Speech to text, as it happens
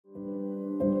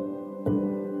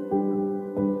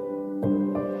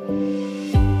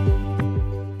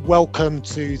welcome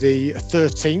to the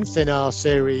 13th in our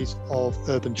series of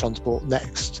Urban Transport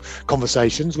Next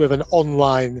conversations with an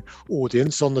online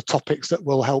audience on the topics that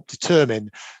will help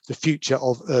determine the future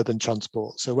of urban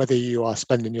transport. So whether you are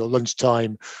spending your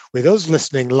lunchtime with us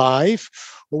listening live,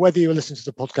 or whether you're listening to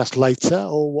the podcast later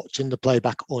or watching the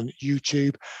playback on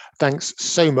YouTube, thanks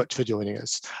so much for joining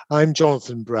us. I'm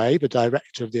Jonathan Bray, the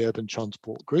Director of the Urban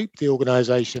Transport Group, the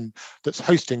organisation that's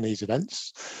hosting these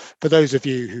events. For those of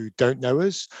you who don't know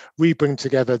us, we bring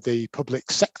together the public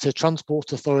sector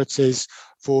transport authorities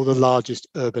for the largest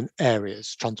urban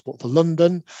areas: Transport for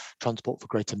London, Transport for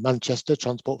Greater Manchester,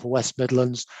 Transport for West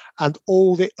Midlands, and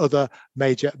all the other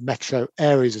major metro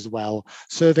areas as well,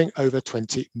 serving over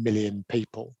 20 million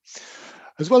people.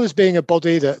 As well as being a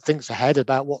body that thinks ahead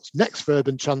about what's next for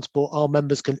urban transport, our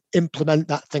members can implement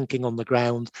that thinking on the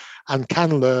ground and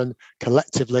can learn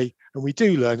collectively, and we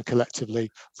do learn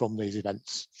collectively from these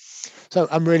events. So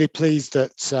I'm really pleased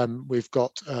that we've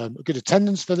got a good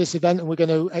attendance for this event, and we're going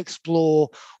to explore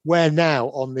where now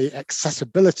on the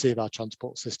accessibility of our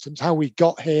transport systems, how we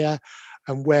got here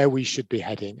and where we should be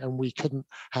heading. And we couldn't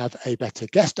have a better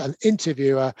guest and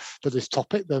interviewer for this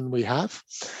topic than we have.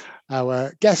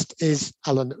 Our guest is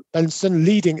Alan Benson,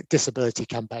 leading disability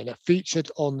campaigner,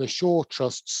 featured on the Shaw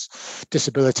Trust's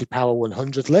Disability Power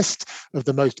 100 list of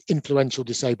the most influential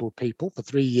disabled people for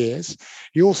 3 years.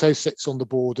 He also sits on the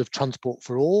board of Transport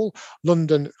for All,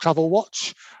 London Travel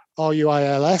Watch,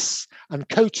 RUILS, and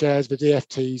co-chairs the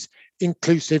DfT's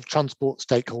Inclusive Transport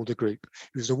Stakeholder Group.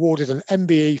 He was awarded an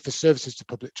MBE for services to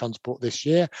public transport this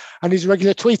year, and he's a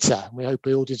regular tweeter. We hope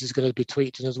the audience is going to be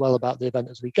tweeting as well about the event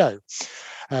as we go.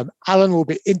 Alan will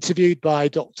be interviewed by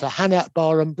Dr. Hannah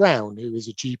Barham-Brown, who is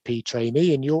a GP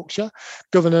trainee in Yorkshire,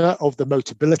 governor of the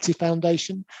Motability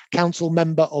Foundation, council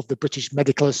member of the British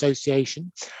Medical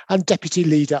Association, and deputy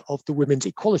leader of the Women's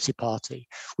Equality Party,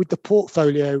 with the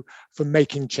portfolio for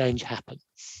making change happen.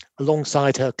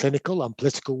 Alongside her clinical and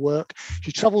political work,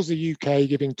 she travels the UK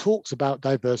giving talks about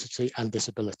diversity and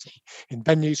disability in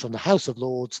venues from the House of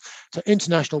Lords to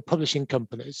international publishing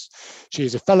companies. She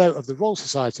is a fellow of the Royal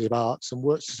Society of Arts and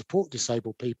works to support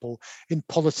disabled people in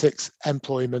politics,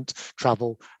 employment,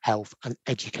 travel, health and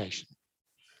education.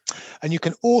 And you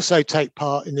can also take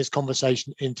part in this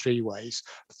conversation in 3 ways.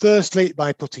 Firstly,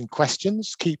 by putting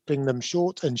questions, keeping them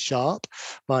short and sharp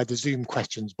by the Zoom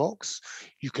questions box.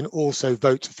 You can also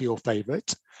vote for your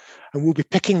favourite, and we'll be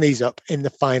picking these up in the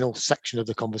final section of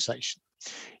the conversation.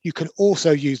 You can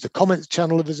also use the comments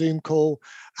channel of the Zoom call,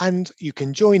 and you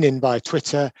can join in via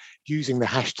Twitter using the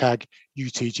hashtag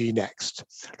UTGNext.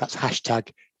 That's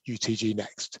hashtag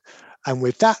UTGNext. And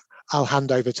with that, I'll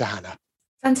hand over to Hannah.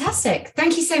 Fantastic.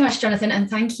 Thank you so much, Jonathan. And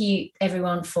thank you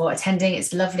everyone for attending.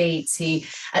 It's lovely to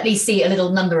at least see a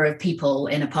little number of people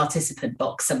in a participant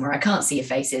box somewhere. I can't see your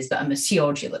faces, but I'm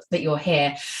assured that you're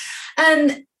here.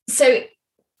 So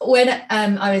when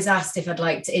I was asked if I'd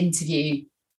like to interview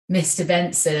Mr.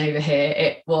 Benson over here,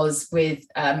 it was with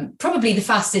probably the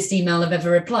fastest email I've ever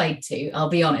replied to, I'll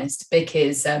be honest,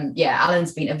 because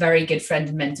Alan's been a very good friend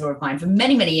and mentor of mine for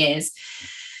many, many years.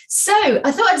 So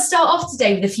I thought I'd start off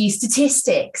today with a few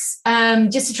statistics,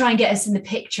 just to try and get us in the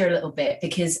picture a little bit,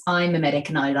 because I'm a medic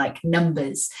and I like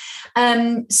numbers.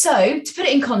 So to put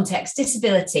it in context,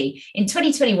 disability. In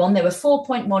 2021, there were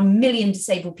 4.1 million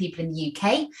disabled people in the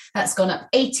UK. That's gone up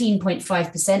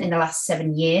 18.5% in the last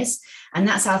 7 years. And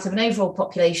that's out of an overall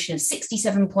population of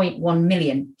 67.1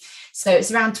 million. So it's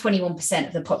around 21%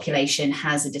 of the population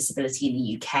has a disability in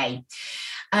the UK.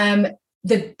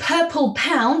 The purple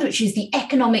pound, which is the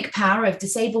economic power of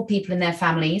disabled people and their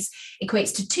families,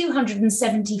 equates to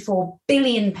 £274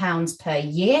 billion per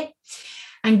year.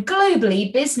 And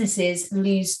globally, businesses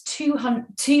lose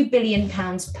 £2 billion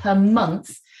per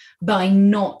month by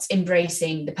not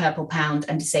embracing the purple pound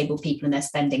and disabled people and their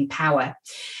spending power.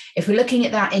 If we're looking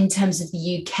at that in terms of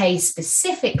the UK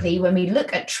specifically, when we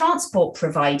look at transport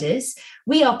providers,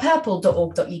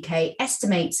 wearepurple.org.uk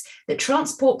estimates that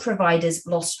transport providers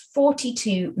lost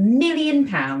 £42 million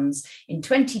in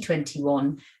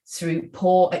 2021 through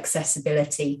poor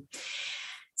accessibility.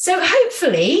 So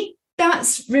hopefully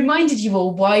that's reminded you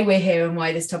all why we're here and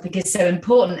why this topic is so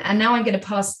important. And now I'm going to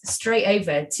pass straight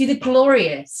over to the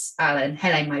glorious Alan.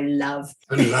 Hello, my love.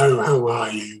 Hello, how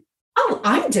are you? Oh,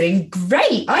 I'm doing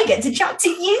great. I get to chat to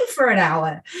you for an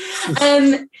hour.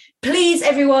 Please,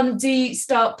 everyone, do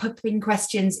start popping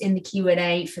questions in the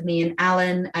Q&A for me and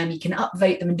Alan. You can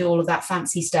upvote them and do all of that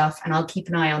fancy stuff, and I'll keep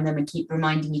an eye on them and keep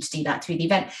reminding you to do that through the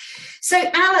event. So,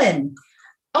 Alan,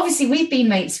 obviously, we've been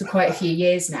mates for quite a few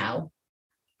years now.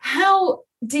 How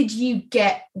did you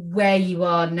get where you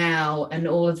are now and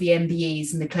all of the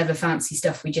MBEs and the clever fancy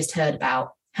stuff we just heard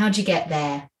about? How'd you get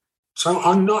there? So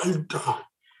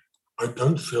I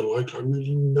don't feel like I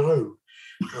really know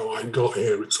how I got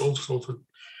here. It's all sort of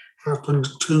happened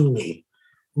to me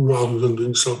rather than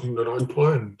being something that I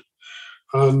planned.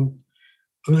 I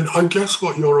mean, I guess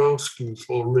what you're asking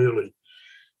for really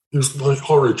is my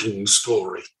origin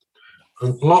story.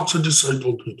 And lots of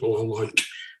disabled people are like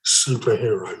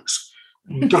superheroes.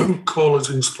 Don't call us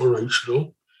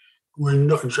inspirational. We're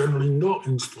not generally not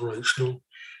inspirational,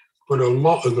 but a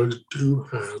lot of us do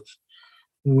have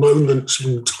moments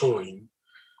in time,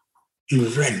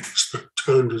 events that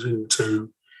turned us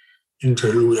into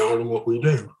who we are and what we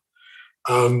do.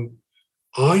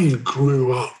 I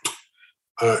grew up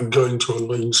going to a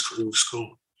mainstream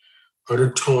school at a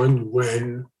time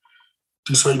when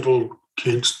disabled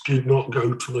kids did not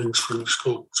go to mainstream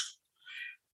schools.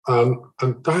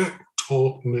 And that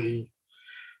taught me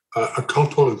a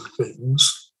couple of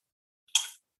things.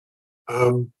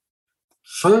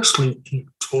 Firstly, it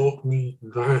taught me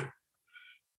that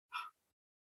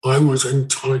I was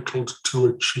entitled to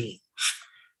achieve.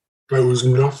 There was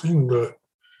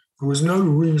no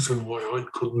reason why I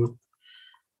couldn't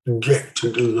get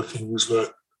to do the things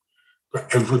that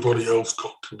everybody else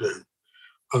got to do.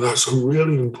 And that's a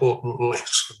really important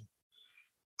lesson.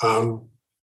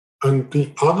 And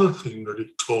the other thing that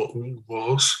it taught me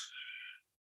was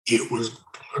it was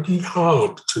bloody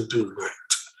hard to do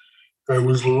that. There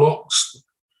was lots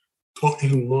put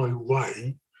in my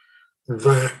way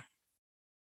that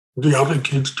the other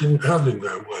kids didn't have in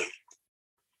their way.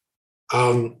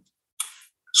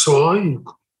 So I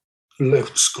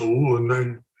left school and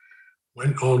then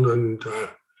went on and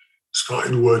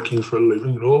started working for a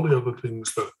living and all the other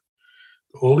things that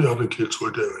all the other kids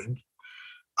were doing.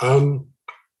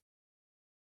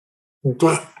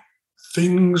 But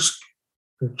things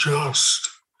just,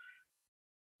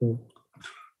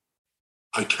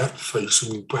 I kept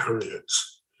facing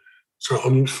barriers. So, I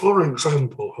mean, for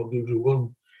example, I'll give you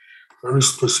one very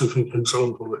specific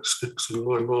example that sticks in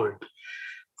my mind.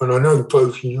 And I know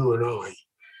both you and I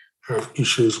have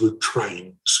issues with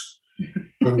trains.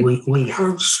 And we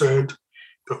have said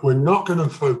that we're not going to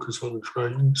focus on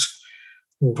trains,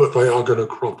 but they are going to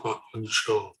crop up, I'm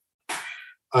sure.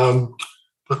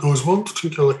 But there was one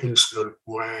particular incident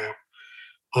where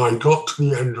I got to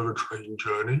the end of a train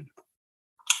journey,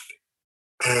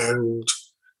 and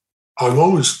I've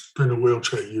always been a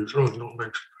wheelchair user. I've not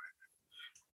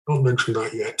mentioned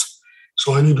that yet.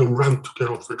 So I need a ramp to get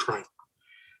off the train.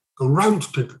 The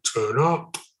ramp didn't turn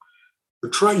up. The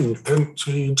train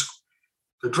emptied.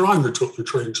 The driver took the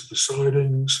train to the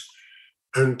sidings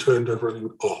and turned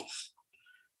everything off.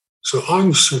 So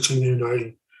I'm sitting in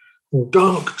a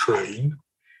dark train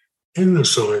in the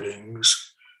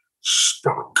sidings,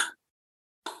 stuck.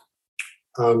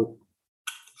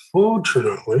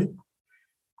 Fortunately,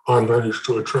 I managed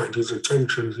to attract his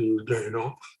attention as he was getting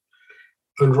off,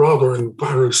 and rather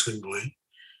embarrassingly,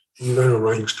 he then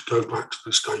arranged to go back to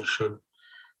the station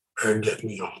and get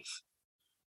me off.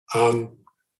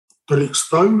 But it's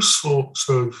those sorts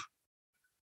of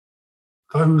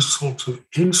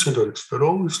incidents that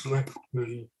always left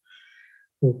me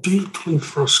deeply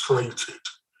frustrated,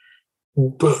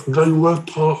 but they were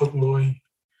part of my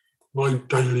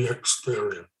daily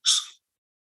experience.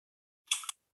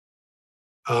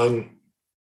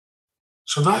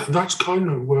 So that's kind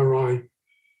of where I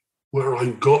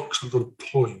got to the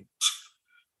point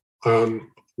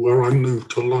where I moved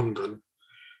to London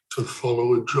to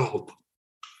follow a job.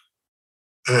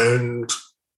 And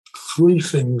three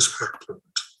things happened.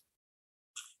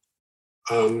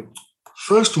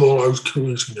 First of all, I was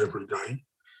commuting every day,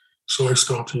 so I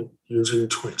started using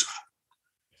Twitter.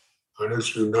 And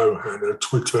as you know, Hannah,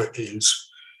 Twitter is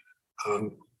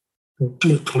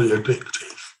deeply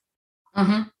addictive.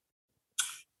 Mm-hmm.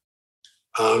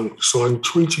 So I'm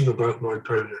tweeting about my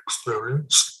daily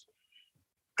experience.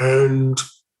 And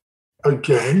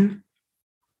again,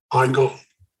 I got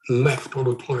left on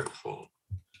a platform.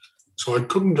 So I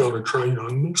couldn't go on a train.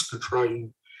 I missed the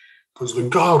train because the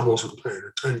guard wasn't paying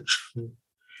attention.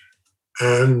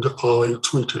 And I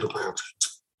tweeted about it,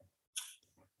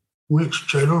 which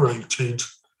generated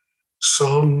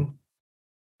some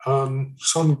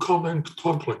comment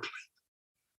publicly.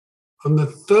 And the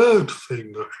third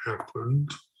thing that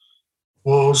happened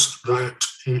was that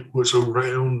it was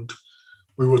around,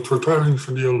 we were preparing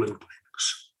for the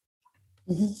Olympics.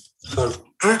 Mm-hmm. So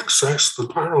Access the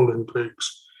Paralympics,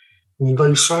 and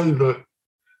they say that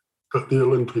the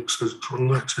Olympics has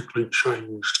dramatically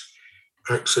changed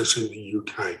access in the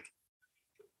UK.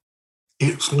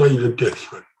 It's made a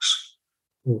difference,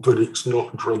 but it's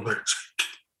not dramatic.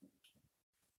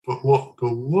 But what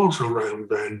there was around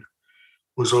then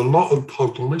was a lot of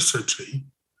publicity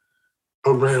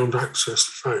around access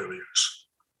failures.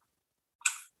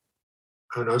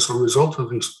 And as a result of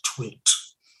this tweet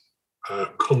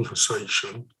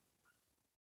conversation,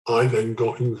 I then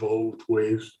got involved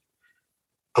with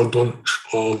a bunch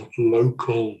of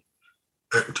local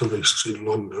activists in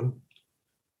London,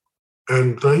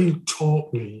 and they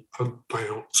taught me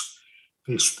about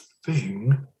this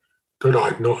thing that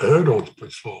I'd not heard of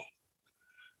before.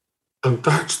 And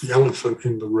that's the elephant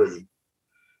in the room,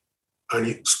 and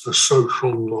it's the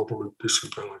social model of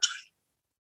disability.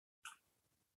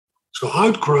 So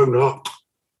I'd grown up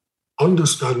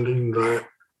understanding that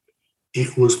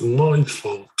it was my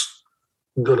fault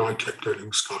that I kept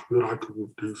getting stuck, that I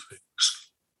couldn't do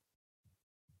things.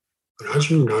 But as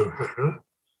you know, Hannah,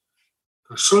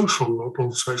 the social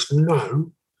model says,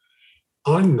 no,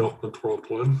 I'm not the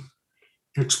problem.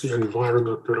 It's the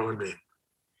environment that I'm in.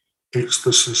 It's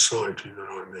the society that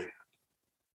I'm in.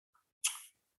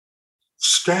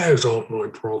 Stairs aren't my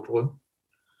problem.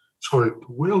 Sorry, the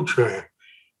wheelchair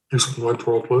isn't my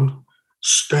problem.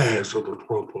 Stairs are the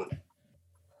problem.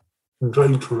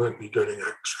 They prevent me getting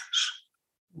access.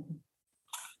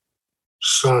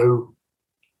 So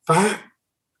that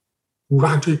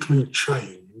radically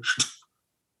changed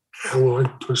how I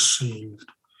perceived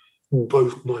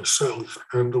both myself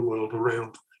and the world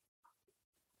around me.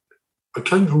 I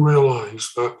came to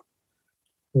realise that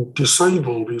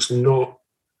disabled is not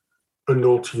a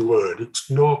naughty word. It's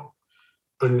not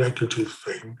a negative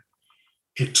thing.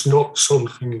 It's not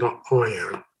something that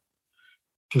I am.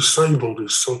 Disabled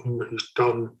is something that is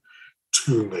done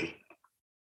to me.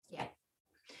 Yeah.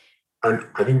 And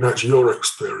I think that's your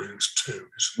experience too,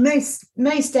 isn't it?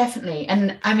 Most definitely.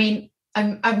 And I mean,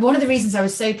 I'm one of the reasons I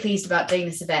was so pleased about doing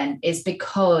this event is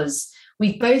because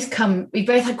we've both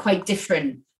had quite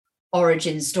different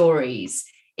origin stories,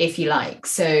 if you like.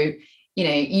 So, you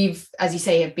know, you've, as you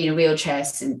say, have been a wheelchair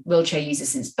user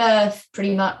since birth,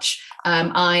 pretty much.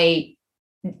 I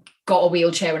got a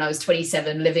wheelchair when I was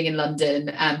 27, living in London,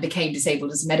 and became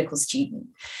disabled as a medical student.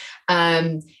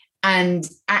 And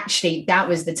actually, that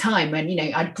was the time when, you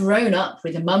know, I'd grown up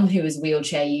with a mum who was a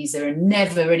wheelchair user and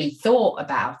never really thought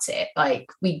about it.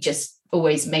 Like, we just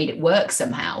always made it work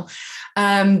somehow.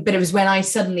 But it was when I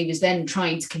suddenly was then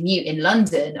trying to commute in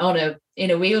London in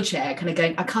a wheelchair, kind of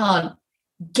going, I can't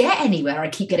get anywhere. I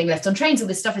keep getting left on trains. All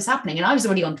this stuff is happening. And I was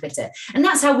already on Twitter. And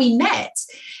that's how we met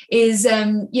is,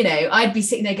 you know, I'd be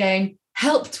sitting there going,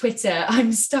 help Twitter,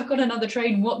 I'm stuck on another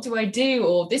train. What do I do?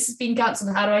 Or this has been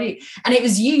cancelled. How do I do? And it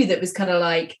was you that was kind of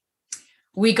like,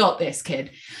 we got this,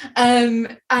 kid.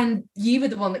 And you were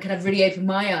the one that kind of really opened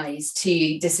my eyes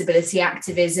to disability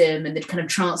activism and the kind of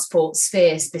transport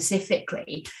sphere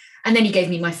specifically. And then you gave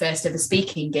me my first ever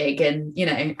speaking gig, and, you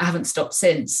know, I haven't stopped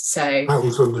since. So that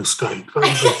was a mistake. That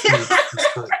was a huge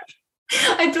mistake.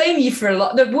 I blame you for a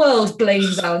lot. The world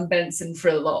blames Alan Benson for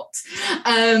a lot.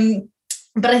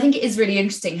 But I think it is really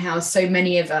interesting how so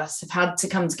many of us have had to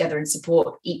come together and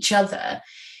support each other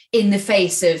in the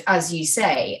face of, as you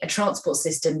say, a transport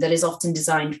system that is often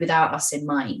designed without us in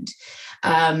mind,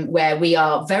 where we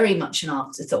are very much an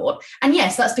afterthought. And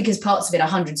yes, that's because parts of it are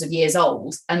hundreds of years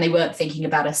old and they weren't thinking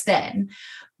about us then.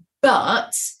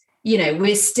 But, you know,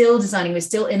 we're still designing, we're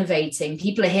still innovating.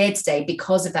 People are here today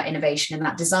because of that innovation and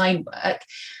that design work.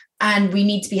 And we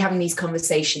need to be having these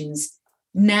conversations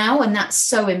now. And that's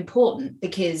so important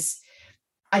because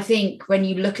I think when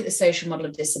you look at the social model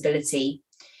of disability,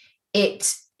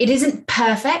 it isn't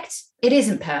perfect. It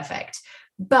isn't perfect.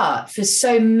 But for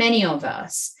so many of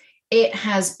us, it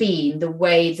has been the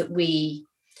way that we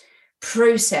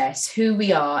process who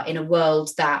we are in a world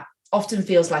that often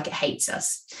feels like it hates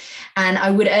us. And I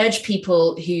would urge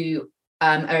people who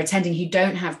are attending who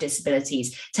don't have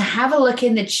disabilities to have a look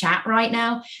in the chat right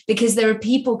now, because there are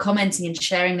people commenting and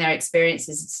sharing their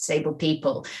experiences as disabled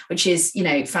people, which is, you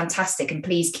know, fantastic. And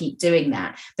please keep doing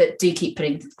that, but do keep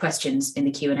putting questions in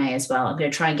the Q&A as well. I'm going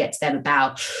to try and get to them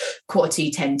about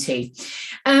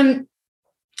 10:45.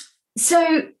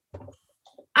 So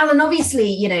Alan,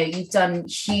 obviously, you know, you've done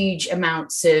huge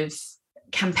amounts of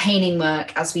campaigning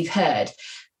work, as we've heard.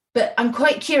 But I'm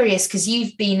quite curious because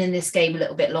you've been in this game a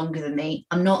little bit longer than me.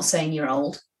 I'm not saying you're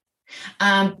old,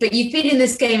 but you've been in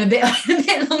this game a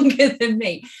bit longer than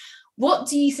me. What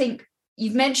do you think?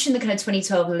 You've mentioned the kind of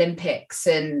 2012 Olympics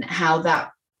and how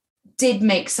that did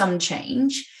make some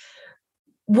change.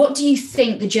 What do you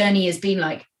think the journey has been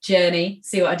like? See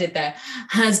what I did there?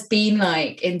 Has been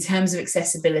like in terms of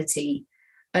accessibility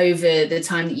over the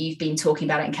time that you've been talking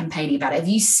about it and campaigning about it? Have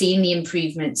you seen the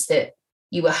improvements that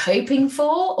you were hoping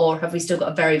for, or have we still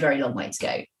got a very, very long way to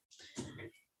go?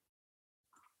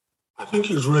 I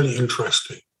think it's really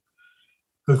interesting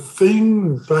the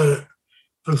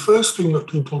first thing that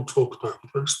people talk about, the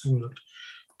first thing that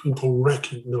people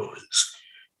recognise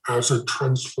as a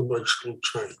transformational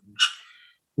change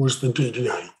was the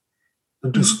DDA, the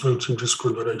Disability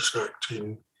Discrimination Act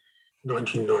in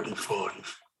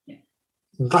 1995. Yeah.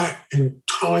 That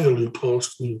entirely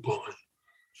passed me by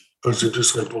as a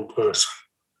disabled person.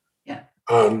 Yeah.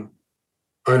 And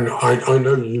I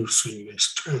know you've seen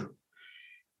this too.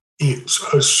 It's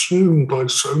assumed by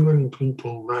so many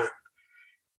people that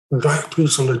that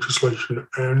piece of legislation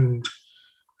and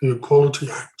the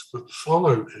Equality Act that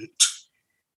followed it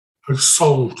has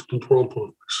solved the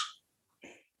problems.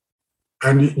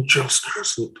 And it just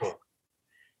hasn't done.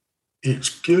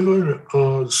 It's given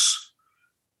us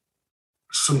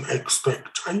some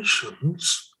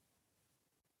expectations.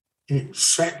 It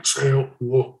sets out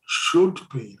what should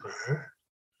be there,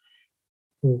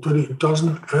 but it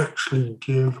doesn't actually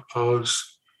give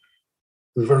us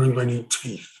very many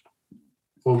teeth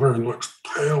or very much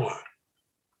power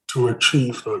to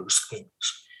achieve those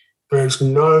things. There's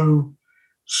no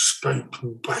state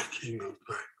backing of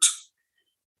that.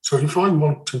 So if I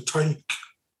want to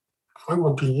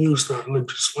use that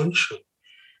legislation,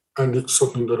 and it's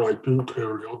something that I do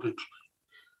periodically,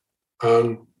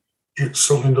 it's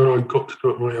something that I've got to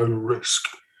do at my own risk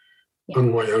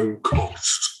and my own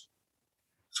cost.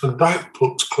 So that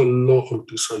puts a lot of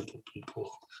disabled people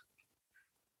off.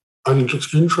 I think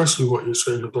it's interesting what you're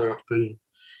saying about the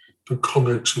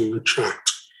comments in the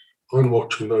chat. I'm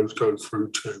watching those go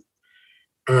through too.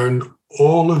 And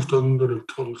all of them that have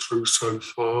come through so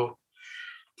far,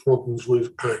 problems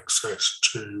with access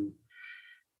to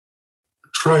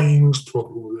trains,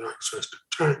 problems with access to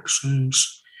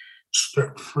taxis,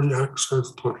 step-free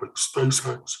access, public space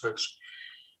access,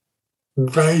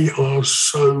 they are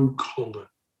so common.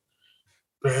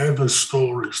 They're the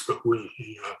stories that we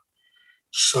hear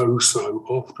so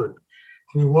often.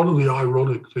 I mean, one of the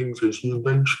ironic things is you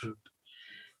mentioned,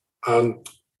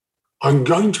 I'm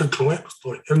going to collect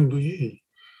my MBE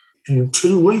in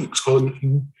 2 weeks.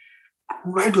 I'm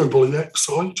incredibly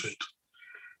excited.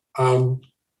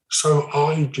 So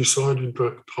I decided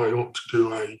that I ought to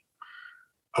do a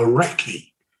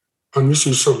recce. And this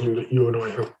is something that you and I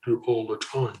have to do all the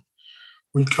time.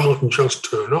 We can't just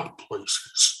turn up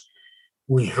places.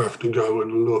 We have to go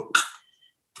and look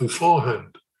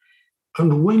beforehand.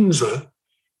 And Windsor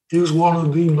is one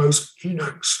of the most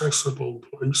inaccessible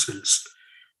places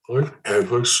I've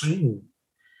ever seen.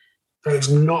 There's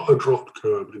not a drop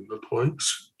curb in the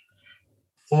place.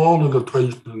 All of the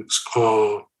pavements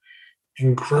are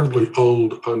incredibly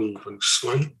old, uneven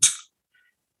slate.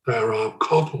 There are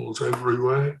cobbles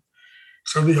everywhere.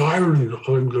 So the irony that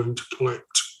I'm going to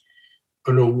collect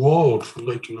an award for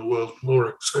making the world more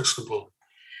accessible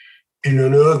in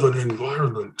an urban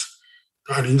environment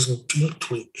that is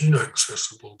deeply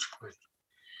inaccessible to me.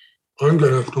 I'm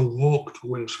going to have to walk to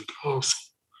Windsor Castle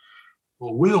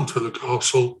or wheel to the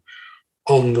castle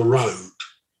on the road,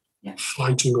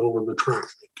 fighting all of the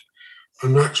traffic.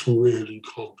 And that's really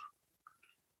cold.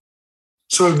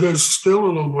 So there's still a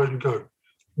long way to go.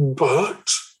 But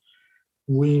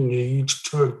we need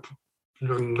to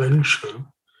mention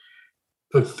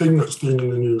the thing that's been in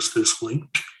the news this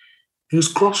week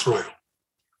is Crossrail,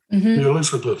 the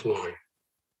Elizabeth line.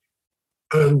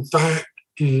 And that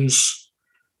is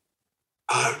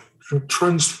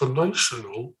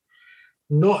transformational,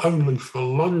 not only for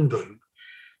London,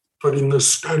 but in the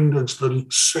standards that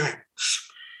it sets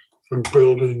for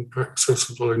building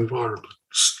accessible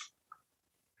environments.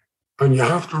 And you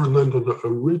have to remember that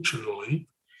originally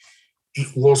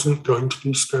it wasn't going to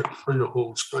be step-free at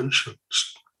all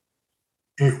stations.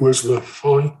 It was the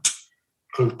fight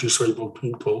of disabled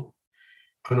people.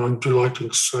 And I'm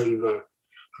delighted to say that,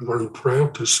 I'm very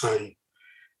proud to say,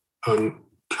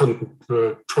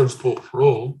 Transport for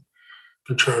All,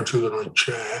 the charity that I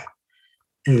chair,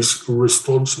 is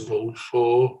responsible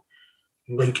for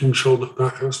making sure that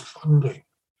that has funding.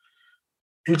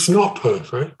 It's not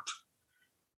perfect,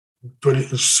 but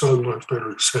it is so much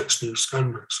better. It sets new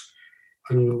standards.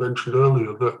 And you mentioned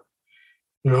earlier that,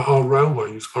 our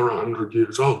railways are 100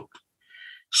 years old.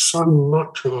 So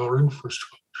much of our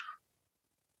infrastructure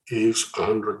is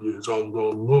 100 years old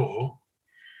or more.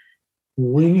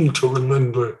 We need to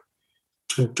remember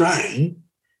today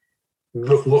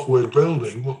that what we're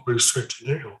building, what we're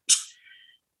setting out,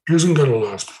 isn't going to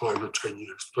last 5 or 10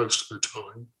 years most of the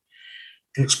time.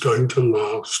 It's going to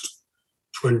last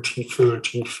 20,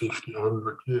 30, 50,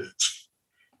 100 years.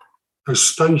 The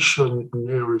station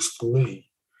nearest to me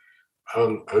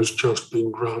has just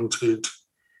been granted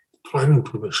planning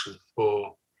permission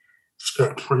for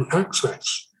step-free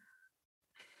access.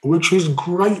 which is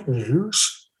great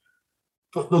news,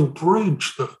 but the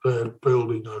bridge that they're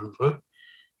building over,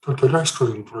 the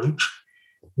pedestrian bridge,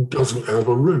 doesn't have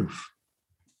a roof.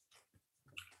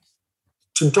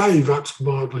 Today, that's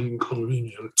mildly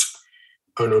inconvenient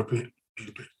and a bit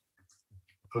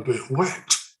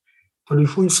wet. But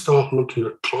if we start looking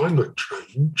at climate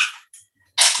change,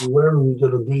 where are we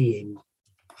going to be in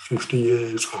 50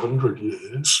 years, 100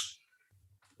 years?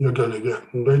 You're going to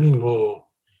get many more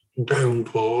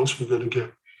downpours, you're going to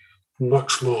get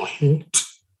much more heat.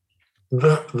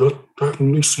 That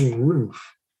missing roof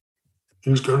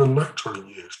is going to matter in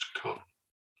years to come.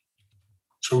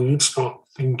 So we need to start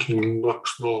thinking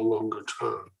much more longer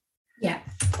term. Yeah.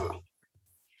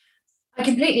 I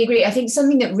completely agree. I think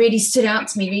something that really stood out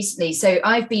to me recently, so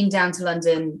I've been down to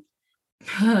London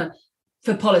for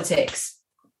politics.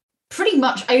 Pretty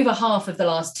much over half of the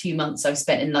last 2 months I've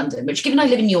spent in London, which, given I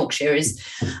live in Yorkshire, is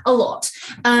a lot.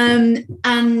 And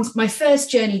my first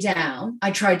journey down,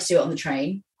 I tried to do it on the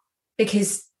train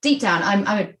because deep down, I'm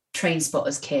a train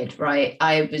spotter's kid, right?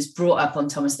 I was brought up on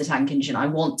Thomas the Tank Engine. I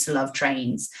want to love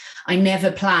trains. I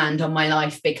never planned on my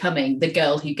life becoming the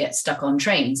girl who gets stuck on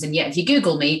trains. And yet, if you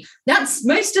Google me, that's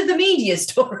most of the media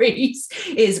stories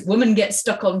is woman gets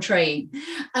stuck on train.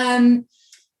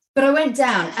 But I went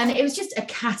down and it was just a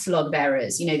catalogue of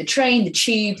errors. You know, the train, the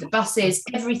tube, the buses,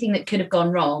 everything that could have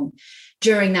gone wrong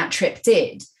during that trip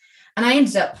did. And I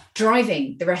ended up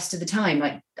driving the rest of the time.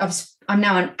 Like I'm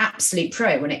now an absolute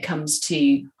pro when it comes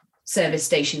to service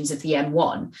stations of the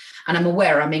M1. And I'm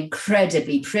aware I'm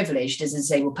incredibly privileged as a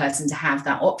disabled person to have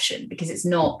that option because it's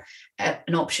not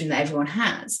an option that everyone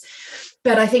has.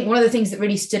 But I think one of the things that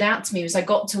really stood out to me was I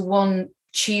got to one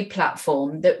tube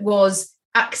platform that was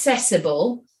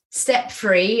accessible,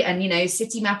 step-free, and, you know,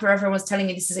 City Mapper, everyone was telling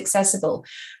me this is accessible.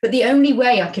 But the only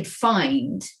way I could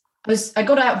find I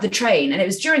got out of the train and it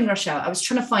was during rush hour. I was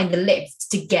trying to find the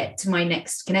lift to get to my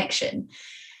next connection.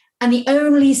 And the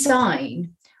only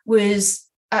sign was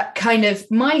at kind of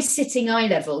my sitting eye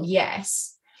level,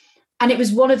 yes. And it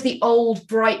was one of the old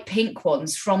bright pink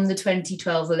ones from the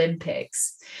 2012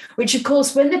 Olympics, which, of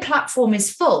course, when the platform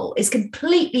is full, is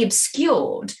completely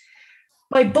obscured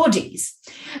by bodies.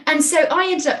 And so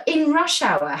I ended up in rush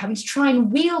hour having to try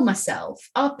and wheel myself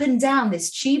up and down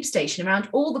this tube station around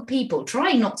all the people,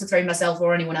 trying not to throw myself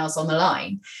or anyone else on the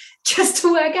line, just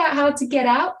to work out how to get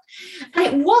out. And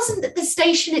it wasn't that the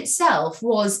station itself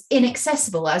was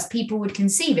inaccessible as people would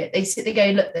conceive it. They sit there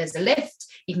going, look, there's a lift,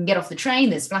 you can get off the train,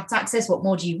 there's flat access, what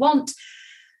more do you want?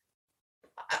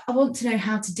 I want to know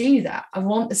how to do that. I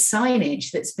want the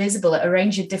signage that's visible at a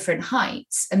range of different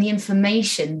heights and the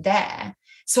information there.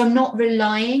 So I'm not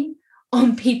relying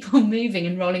on people moving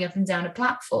and rolling up and down a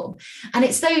platform. And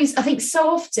it's those, I think so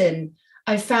often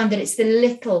I've found that it's the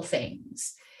little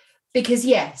things. Because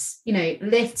yes, you know,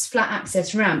 lifts, flat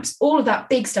access, ramps, all of that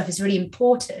big stuff is really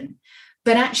important.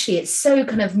 But actually it's so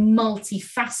kind of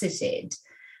multifaceted,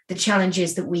 the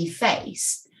challenges that we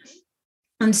face.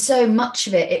 And so much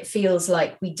of it feels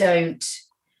like we don't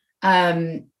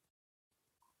get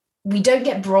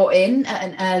brought in at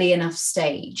an early enough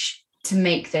stage to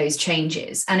make those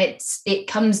changes. And it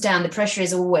comes down, the pressure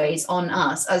is always on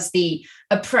us as the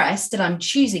oppressed, and I'm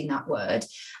choosing that word,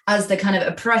 as the kind of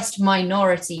oppressed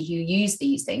minority who use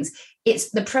these things. It's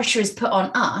the pressure is put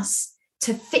on us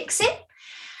to fix it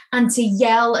and to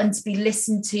yell and to be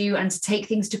listened to and to take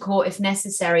things to court if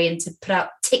necessary and to put out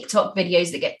TikTok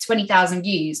videos that get 20,000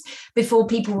 views before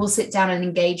people will sit down and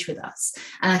engage with us.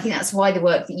 And I think that's why the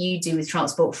work that you do with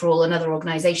Transport for All and other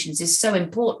organisations is so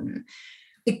important,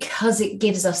 because it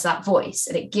gives us that voice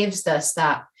and it gives us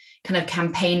that kind of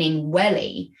campaigning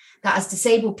welly that as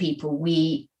disabled people,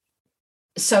 we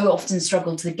so often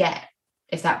struggle to get,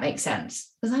 if that makes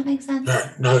sense. Does that make sense?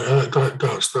 Yeah, no, that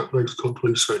does. That makes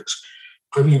complete sense.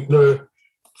 I mean,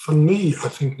 for me, I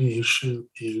think the issue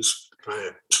is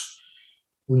that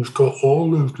we've got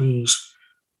all of these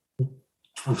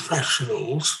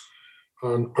professionals,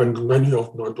 and many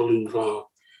of them, I believe, are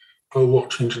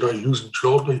watching today, whose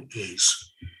job it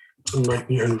is to make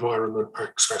the environment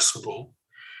accessible.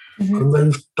 Mm-hmm. And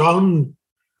they've done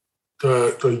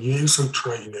the years of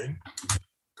training,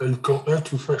 they've got their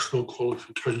professional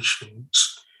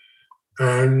qualifications,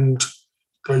 and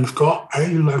they've got a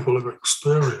level of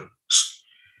experience.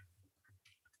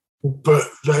 But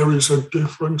there is a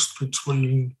difference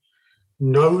between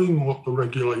knowing what the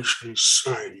regulations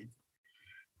say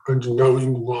and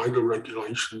knowing why the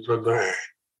regulations are there.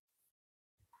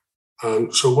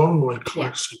 So one of my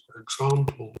classic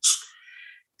examples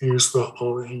is that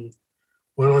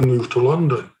when I moved to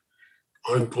London,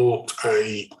 I bought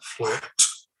a flat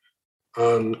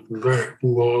that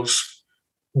was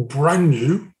brand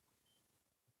new,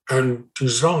 and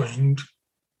designed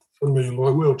for me in my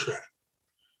wheelchair.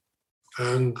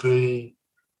 And the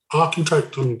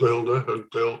architect and builder had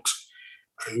built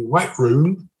a wet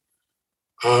room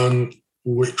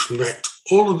which met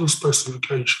all of the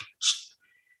specifications.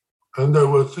 And there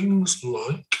were things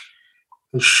like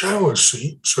the shower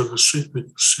seat, so the seat that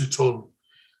you sit on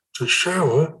to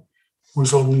shower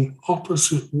was on the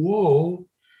opposite wall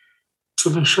to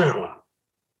the shower.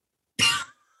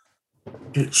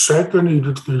 It said there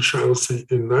needed to be a shower seat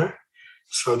in there,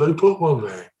 so they put one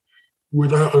there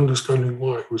without understanding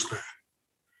why it was there.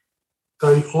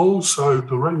 They also,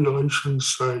 the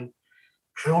regulations say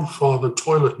how far the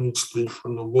toilet needs to be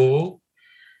from the wall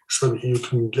so that you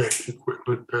can get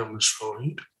equipment down the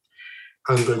side,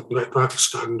 and they've met that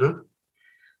standard.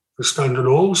 The standard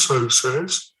also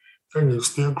says there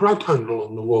needs to be a grab handle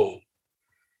on the wall,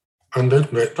 and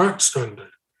they've met that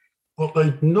standard. What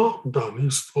they've not done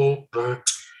is thought that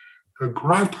a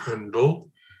grab handle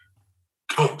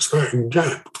cuts that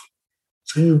gap.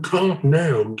 So you can't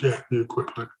now get the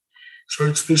equipment. So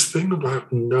it's this thing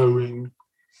about knowing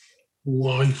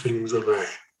why things are there.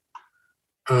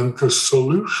 And the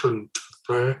solution to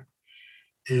that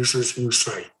is, as you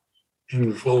say,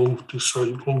 involve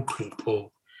disabled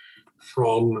people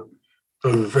from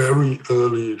the very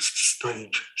earliest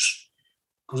stages,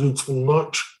 because it's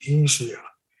much easier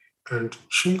and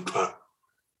cheaper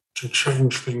to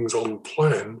change things on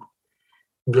plan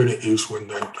than it is when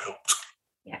they're built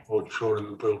or during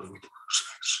the building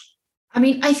process. I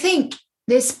mean, I think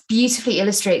this beautifully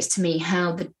illustrates to me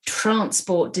how the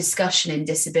transport discussion in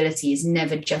disability is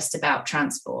never just about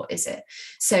transport, is it?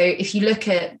 So if you look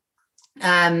at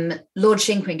Lord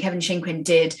Shinquin, Kevin Shinquin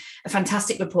did a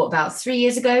fantastic report about 3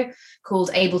 years ago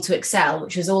called Able to Excel,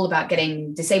 which was all about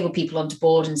getting disabled people onto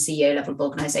board and CEO level of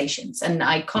organizations. And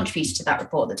I contributed to that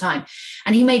report at the time.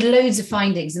 And he made loads of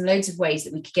findings and loads of ways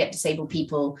that we could get disabled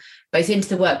people both into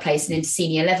the workplace and into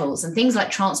senior levels. And things like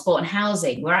transport and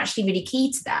housing were actually really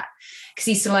key to that. Because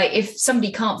he's like, if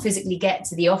somebody can't physically get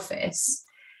to the office,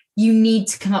 you need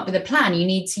to come up with a plan. You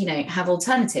need to, have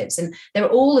alternatives. And there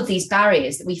are all of these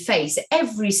barriers that we face at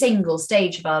every single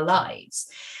stage of our lives.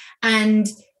 And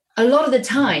a lot of the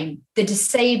time, the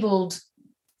disabled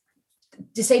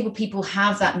people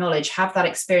have that knowledge, have that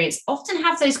experience, often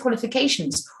have those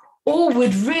qualifications, or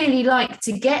would really like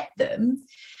to get them.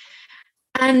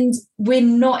 And we're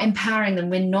not empowering them.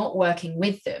 We're not working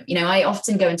with them. I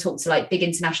often go and talk to big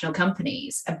international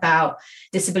companies about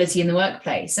disability in the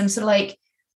workplace. I'm sort of like,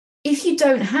 if you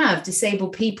don't have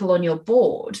disabled people on your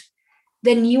board,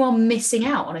 then you are missing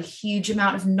out on a huge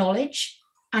amount of knowledge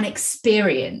and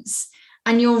experience.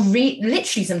 And you're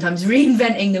literally sometimes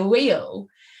reinventing the wheel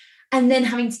and then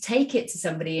having to take it to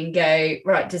somebody and go,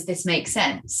 right, does this make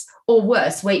sense? Or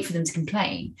worse, wait for them to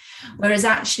complain. Whereas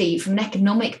actually, from an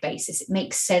economic basis, it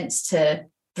makes sense to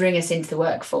bring us into the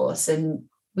workforce. And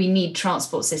we need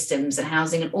transport systems and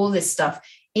housing and all this stuff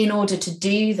in order to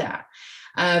do that.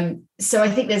 So I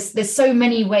think there's so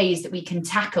many ways that we can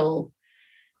tackle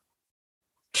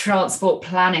transport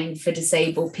planning for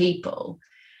disabled people.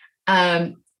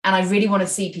 And I really want to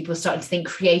see people starting to think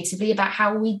creatively about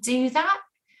how we do that.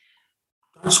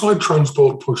 That's why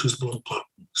transport pushes my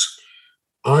buttons.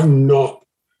 I'm not,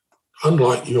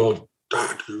 unlike your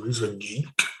dad, who is a geek,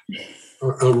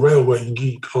 a railway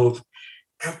geek of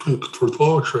epic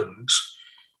proportions.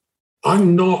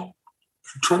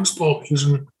 Transport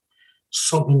isn't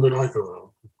something that I go on.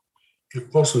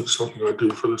 It wasn't something I do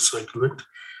for the sake of it.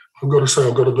 I've got to say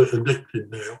I've got a bit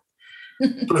addicted now.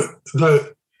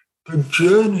 But the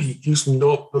journey is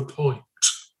not the point.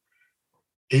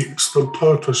 It's the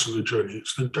purpose of the journey.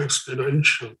 It's the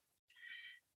destination.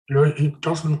 It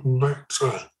doesn't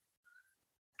matter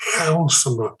how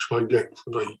so much I get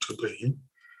from A to B,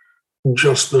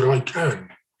 just that I can.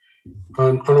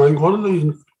 And I think one of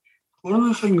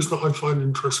the things that I find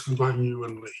interesting about you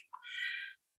and me,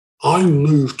 I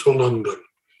moved to London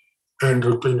and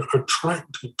have been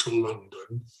attracted to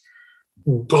London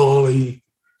by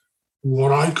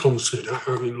what I consider,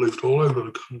 having lived all over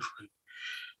the country,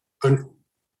 an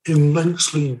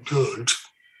immensely good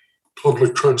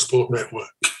public transport network,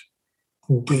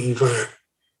 be that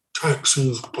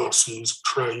taxis, buses,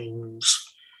 trains,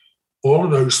 all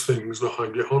of those things that I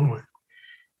get on with.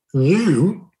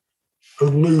 You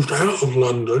have moved out of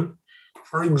London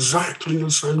for exactly the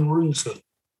same reason.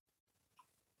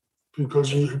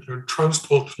 Because your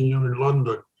transport for you in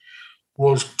London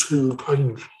was too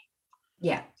painful.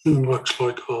 Yeah. Too much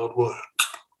like hard work.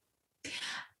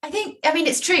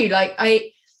 It's true.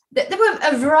 There were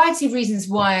a variety of reasons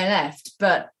why I left,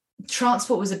 but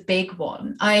transport was a big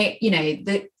one.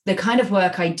 The kind of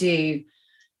work I do,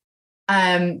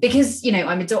 Because, you know,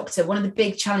 I'm a doctor. One of the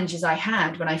big challenges I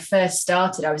had when I first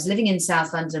started, I was living in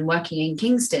South London, working in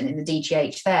Kingston in the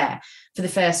DGH there for the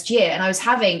first year. And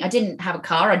I didn't have a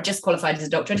car. I'd just qualified as a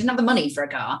doctor. I didn't have the money for a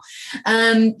car.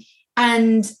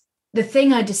 And the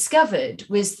thing I discovered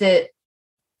was that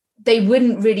they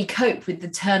wouldn't really cope with the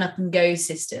turn up and go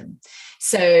system.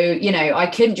 So, you know, I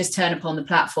couldn't just turn up on the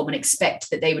platform and expect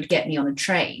that they would get me on a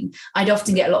train. I'd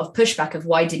often get a lot of pushback of,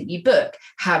 why didn't you book?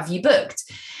 Have you booked?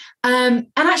 And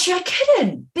actually I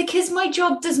couldn't, because my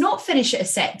job does not finish at a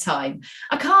set time.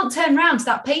 I can't turn around to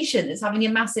that patient that's having a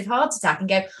massive heart attack and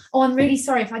go, oh, I'm really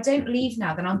sorry. If I don't leave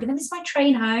now, then I'm going to miss my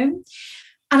train home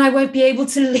and I won't be able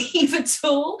to leave at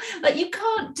all. Like, you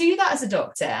can't do that as a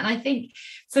doctor. And I think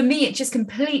for me, it just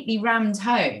completely rammed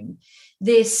home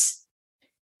this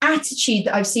attitude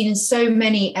that I've seen in so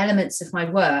many elements of my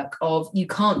work of, you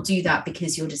can't do that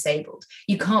because you're disabled.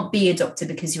 You can't be a doctor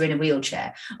because you're in a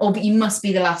wheelchair. Or, but you must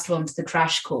be the last one to the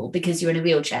crash call because you're in a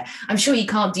wheelchair. I'm sure you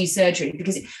can't do surgery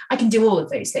because I can do all of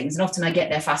those things. And often I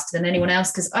get there faster than anyone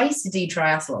else because I used to do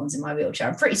triathlons in my wheelchair.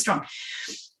 I'm pretty strong.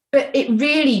 But it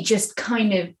really just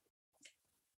kind of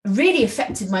really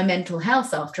affected my mental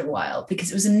health after a while,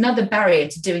 because it was another barrier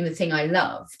to doing the thing I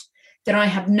loved that I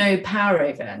had no power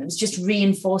over. And it was just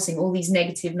reinforcing all these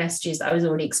negative messages that I was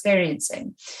already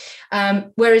experiencing.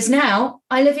 Whereas now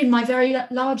I live in my very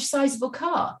large, sizable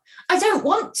car. I don't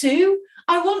want to.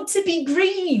 I want to be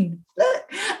green.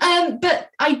 But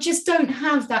I just don't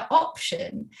have that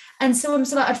option. And so I'm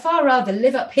sort of like, I'd far rather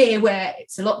live up here where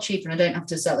it's a lot cheaper and I don't have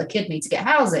to sell a kidney to get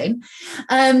housing,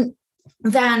 than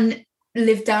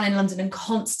live down in London and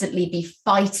constantly be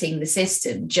fighting the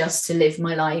system just to live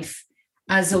my life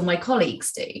as all my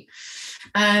colleagues do.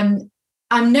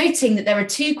 I'm noting that there are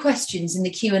 2 questions in the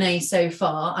Q&A so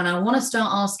far, and I want to start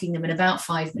asking them in about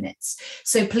 5 minutes.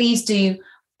 So please do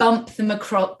bump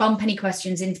any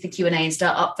questions into the Q&A and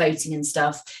start upvoting and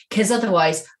stuff, because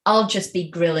otherwise I'll just be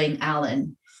grilling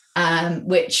Alan,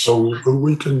 which... Oh,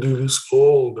 we can do this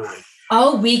all day.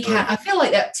 Oh, we can. I feel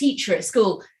like that teacher at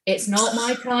school. It's not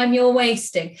my time you're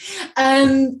wasting.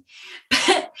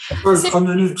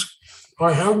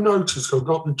 I have noticed, I've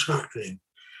got the chat in,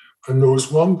 and there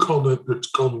was one comment that's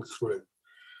gone through,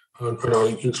 and I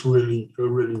think it's really a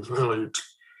really valid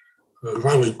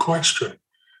question.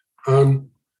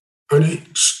 And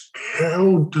it's,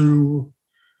 how do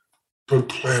the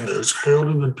planners, how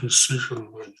do the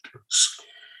decision makers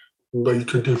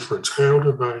make a difference? How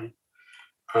do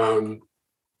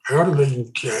they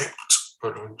get,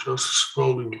 and I'm just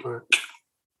scrolling back,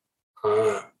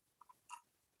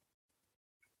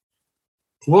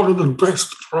 what are the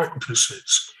best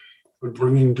practices for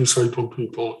bringing disabled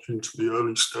people into the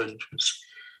early stages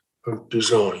of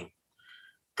design?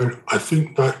 And I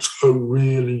think that's a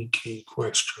really key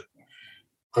question.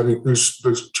 I think there's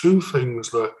 2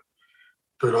 things that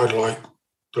I'd like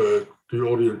the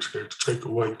audience here to take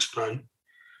away today.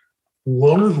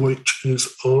 One of which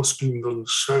is asking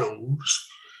themselves,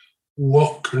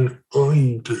 what can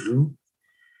I do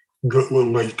that will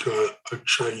make a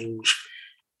change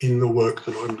in the work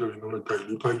that I'm doing on a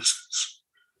daily basis?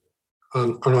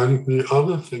 And I think the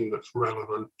other thing that's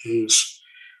relevant is,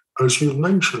 as you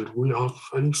mentioned, we are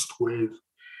faced with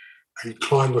a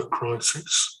climate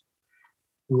crisis.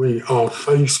 We are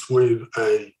faced with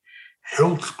a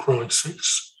health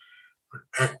crisis, an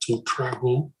active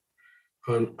travel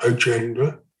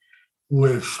agenda.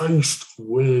 We're faced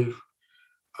with,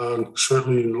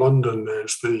 certainly in London,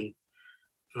 there's the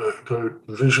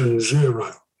Vision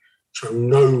Zero. So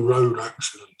no road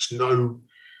accidents, no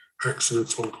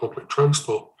accidents on public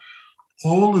transport.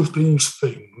 All of these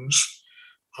things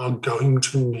are going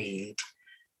to need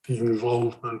the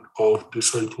involvement of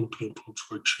disabled people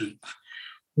to achieve.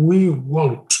 We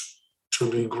want to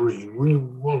be green, we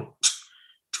want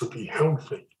to be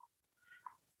healthy,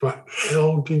 but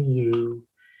how do you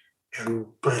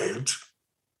embed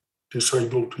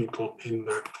disabled people in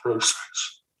that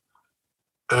process?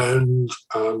 And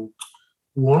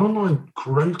one of my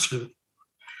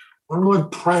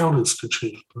proudest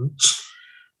achievements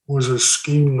was a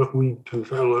scheme that we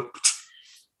developed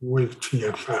with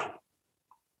TfL.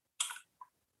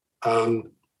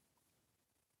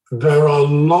 There are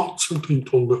lots of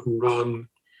people that run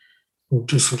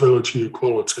disability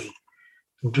equality,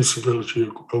 disability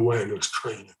awareness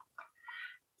training.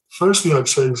 Firstly, I'd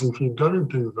say is, if you're going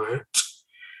to do that,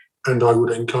 and I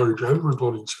would encourage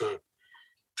everybody to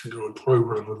do a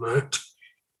program of that,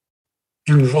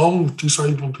 involve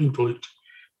disabled people.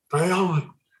 They are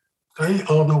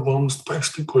the ones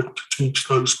best equipped to teach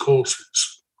those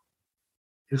courses.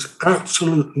 It's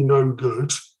absolutely no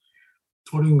good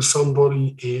putting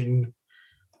somebody in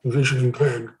vision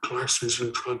impaired glasses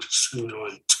and trying to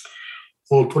simulate,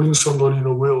 or putting somebody in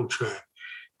a wheelchair.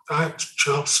 That's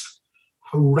just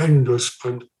horrendous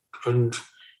and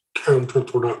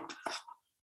counterproductive.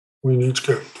 We need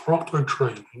to get proper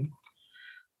training.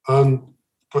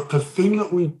 But the thing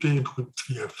that we did with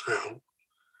TfL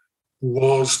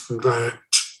was that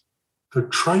the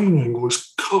training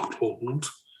was coupled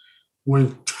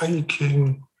with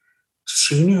taking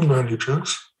senior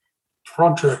managers,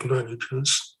 project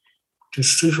managers,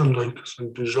 decision makers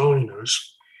and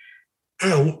designers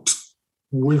out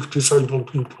with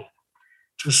disabled people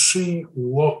to see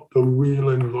what the real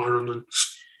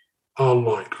environments are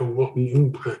like and what the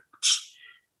impacts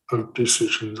of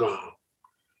decisions are.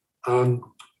 And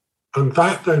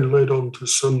that then led on to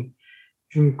some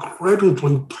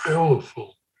incredibly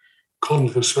powerful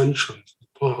conversations as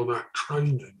part of that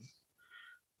training,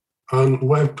 and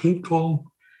where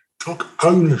people took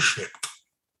ownership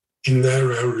in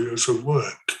their areas of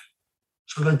work.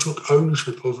 So they took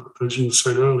ownership of, as you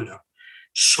said earlier,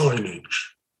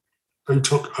 signage. They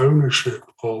took ownership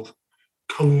of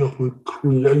coming up with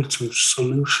creative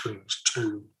solutions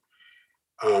to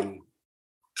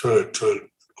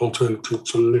alternative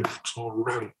to lifts or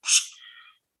ramps,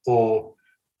 or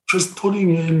just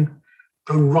putting in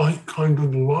the right kind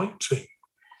of lighting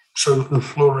so that the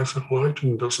fluorescent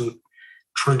lighting doesn't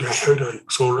trigger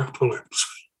headaches or epilepsy.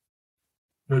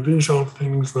 These are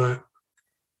things that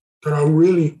are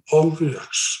really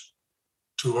obvious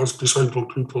to us disabled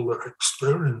people that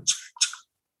experience it,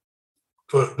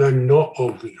 but they're not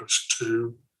obvious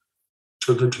to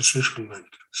the decision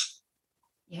makers.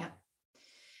 Yeah.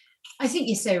 I think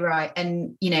you're so right.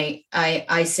 And,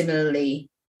 I similarly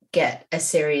get a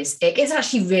serious ick. It's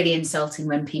actually really insulting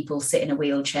when people sit in a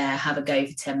wheelchair, have a go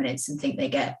for 10 minutes and think they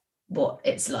get what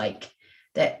it's like.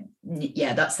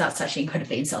 That's actually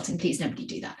incredibly insulting. Please, nobody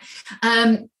do that.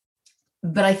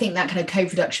 But I think that kind of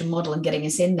co-production model and getting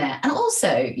us in there, and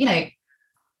also,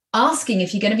 asking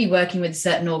if you're going to be working with a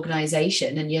certain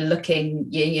organization and you're looking,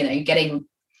 getting,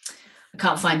 I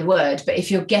can't find the word, but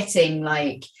if you're getting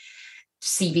like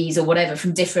CVs or whatever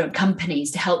from different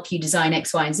companies to help you design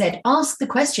X, Y, and Z, ask the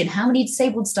question, how many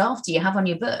disabled staff do you have on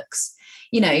your books?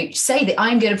 Say that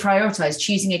I'm going to prioritize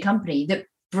choosing a company that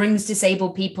brings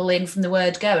disabled people in from the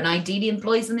word go and ideally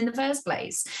employs them in the first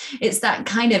place. It's that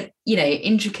kind of,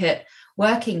 intricate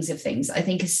workings of things I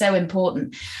think is so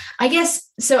important. I guess,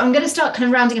 so I'm going to start kind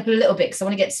of rounding up a little bit because I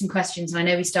want to get some questions, and I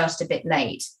know we started a bit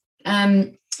late.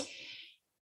 There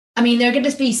are going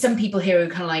to be some people here who are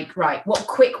kind of like, right, what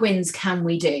quick wins can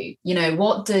we do?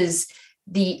 What does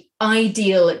the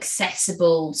ideal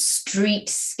accessible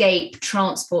streetscape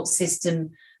transport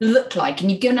system look like?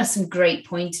 And you've given us some great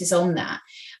pointers on that.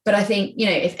 But I think,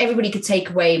 if everybody could take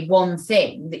away one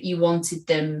thing that you wanted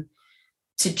them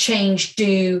to change,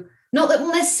 do, not that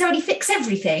will necessarily fix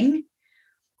everything,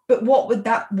 but what would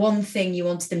that one thing you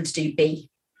wanted them to do be?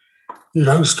 You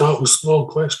don't start with small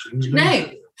questions.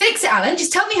 No. Fix it, Alan.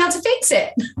 Just tell me how to fix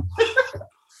it.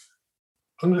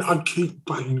 I keep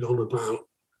banging on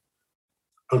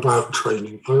about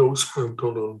training. I always have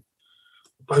gone on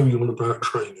banging on about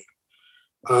training.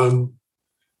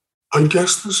 I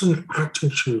guess there's an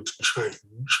attitude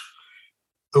change,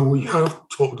 and we have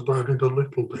talked about it a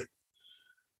little bit.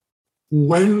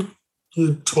 When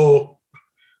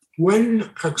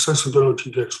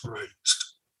accessibility gets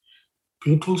raised,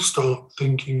 people start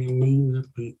thinking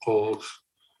immediately of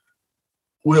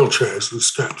wheelchairs and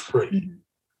step-free.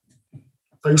 Mm-hmm.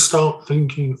 They start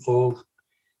thinking of,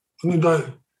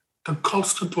 the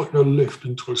cost of putting a lift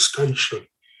into a station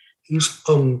is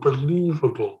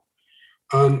unbelievable.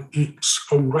 And it's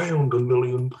around £1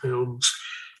 million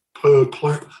per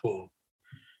platform.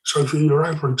 So for your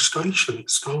average station, it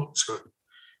starts at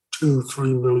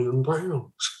 £2-3 million.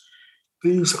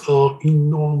 These are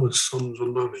enormous sums of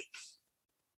money.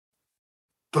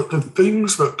 But the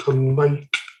things that can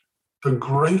make the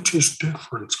greatest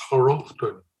difference are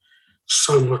often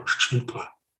so much cheaper.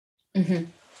 Mm-hmm.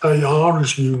 They are,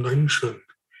 as you mentioned,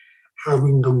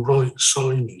 having the right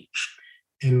signage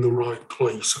in the right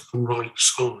place at the right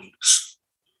size.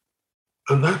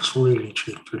 And that's really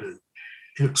cheap to do.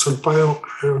 It's about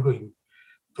having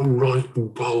the right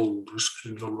bulbs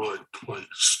in the right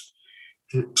place.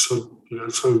 It's so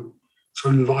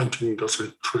lighting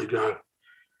doesn't trigger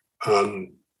headaches.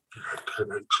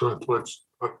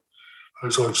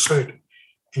 As I've said,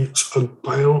 it's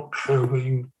about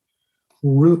having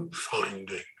route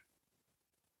finding.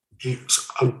 It's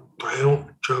about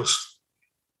just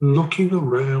looking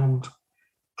around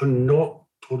and not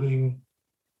putting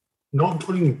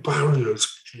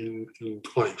barriers in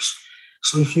place.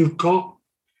 So if you've got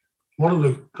one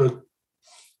of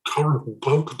current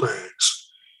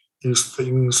bugbears is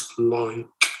things like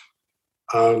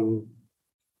the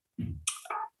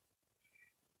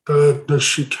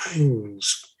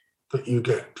chicanes that you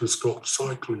get to stop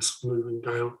cyclists moving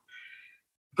down.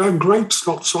 They're great to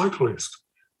stop cyclists.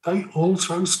 They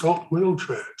also stop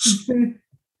wheelchairs. Mm-hmm.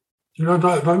 You know,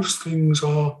 those things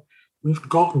are, we've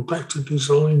got better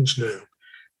designs now.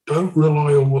 Don't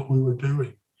rely on what we were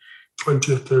doing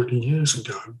 20 or 30 years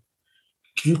ago.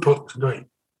 Keep up to date.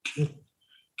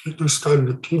 Keep the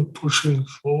standard. Keep pushing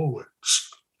forwards.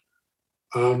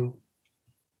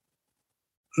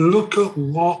 Look at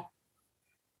what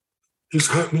is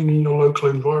happening in your local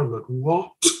environment.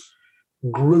 What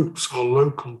groups are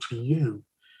local to you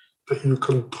that you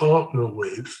can partner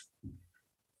with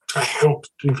to help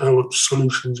develop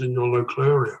solutions in your local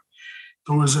area?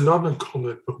 There was another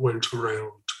comment that went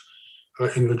around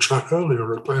in the chat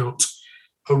earlier about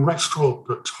a restaurant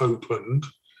that's opened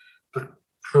that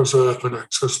has an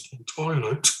accessible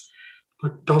toilet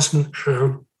but doesn't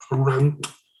have a ramp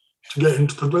to get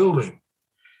into the building.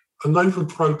 And they've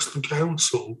approached the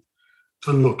council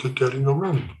to look at getting a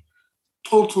ramp.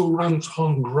 Total ramps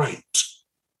aren't great.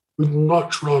 We'd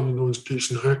much rather there was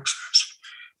decent access,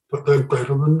 but they're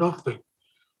better than nothing.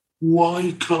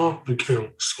 Why can't the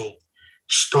council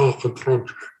start a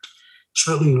project?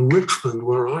 Certainly in Richmond,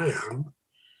 where I am,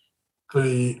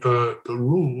 the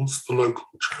rules, the local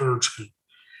charity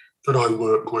that I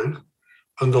work with,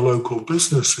 and the local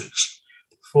businesses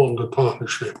formed a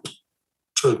partnership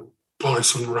to buy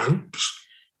some ramps,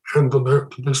 hand them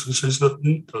out to businesses that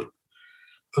need them.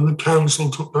 And the council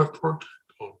took that project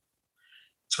on.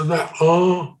 So there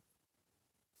are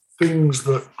things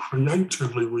that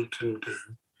creatively we can do.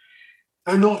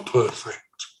 They're not perfect.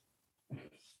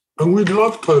 And we'd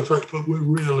love perfect, but we're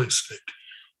realistic.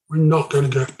 We're not going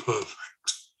to get perfect.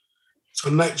 So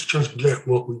let's just get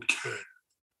what we can.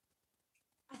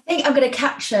 I think I'm going to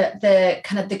capture the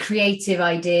kind of the creative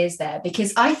ideas there,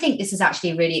 because I think this is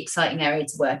actually a really exciting area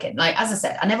to work in. Like, as I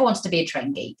said, I never wanted to be a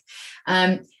train geek.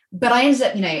 But I ended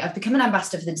up, I've become an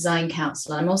ambassador for the Design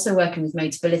Council. I'm also working with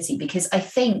Motability because I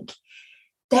think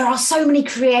there are so many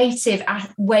creative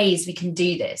ways we can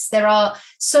do this. There are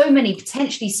so many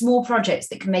potentially small projects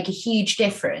that can make a huge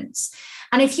difference.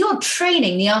 And if you're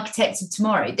training the architects of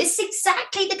tomorrow, this is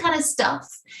exactly the kind of stuff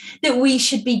that we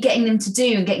should be getting them to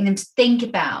do and getting them to think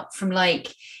about from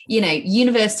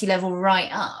university level right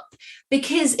up,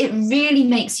 because it really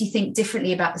makes you think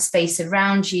differently about the space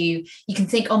around you. You can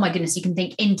think, oh my goodness, you can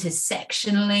think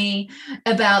intersectionally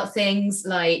about things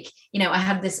like, I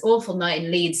had this awful night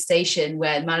in Leeds station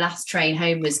where my last train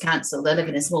home was cancelled. I live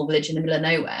in a small village in the middle of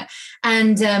nowhere.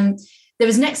 And there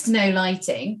was next to no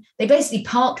lighting. They basically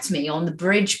parked me on the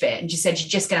bridge bit and just said, you're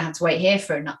just going to have to wait here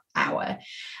for an hour.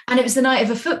 And it was the night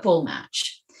of a football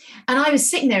match. And I was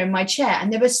sitting there in my chair,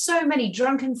 and there were so many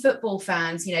drunken football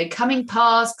fans, coming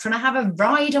past, trying to have a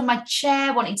ride on my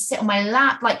chair, wanting to sit on my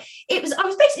lap. I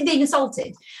was basically being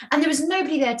assaulted, and there was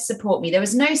nobody there to support me. There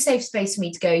was no safe space for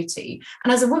me to go to.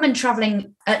 And as a woman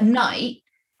traveling at night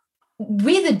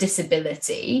with a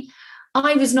disability,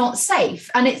 I was not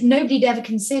safe. And nobody'd ever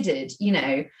considered,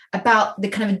 about the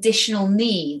kind of additional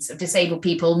needs of disabled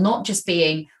people, not just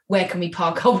being, where can we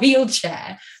park our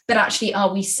wheelchair, but actually,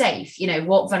 are we safe?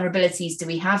 What vulnerabilities do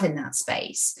we have in that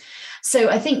space? So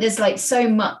I think there's so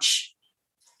much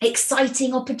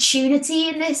exciting opportunity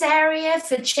in this area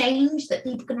for change that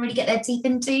people can really get their teeth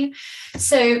into.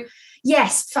 So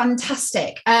yes,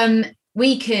 fantastic.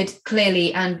 We could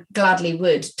clearly and gladly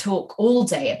would talk all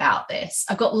day about this.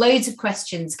 I've got loads of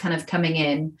questions kind of coming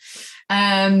in.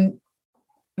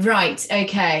 Right,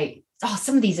 okay. Oh,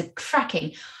 some of these are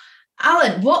cracking.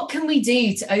 Alan, what can we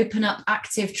do to open up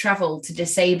active travel to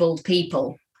disabled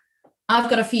people? I've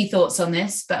got a few thoughts on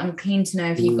this, but I'm keen to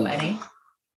know if you've got any.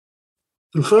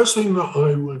 The first thing that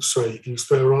I would say is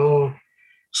there are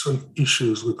some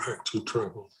issues with active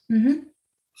travel. Mm-hmm.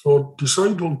 For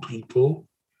disabled people,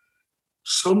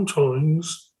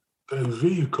 sometimes their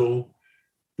vehicle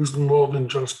is more than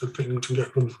just a thing to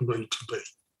get them from A to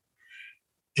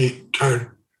B.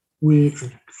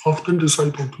 Often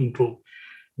disabled people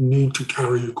need to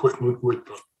carry equipment with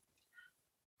them.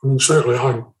 I mean, certainly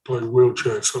I'm by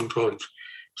wheelchair sometimes,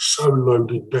 so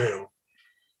loaded down.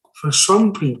 For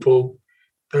some people,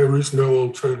 there is no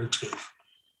alternative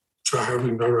to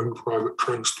having their own private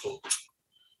transport.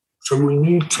 So we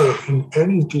need to, in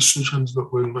any decisions that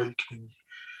we're making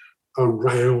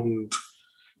around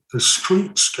the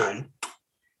streetscape,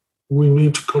 we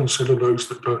need to consider those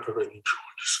that don't have any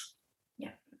choice.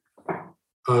 Yeah.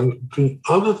 And the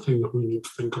other thing that we need to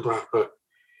think about that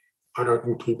I don't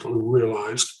think people have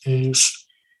realised is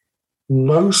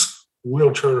most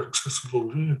wheelchair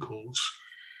accessible vehicles,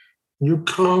 you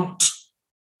can't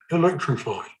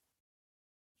electrify.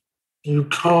 You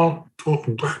can't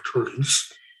put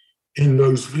batteries in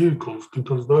those vehicles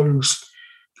because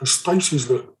the spaces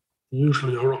that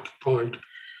usually are occupied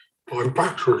by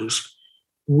batteries,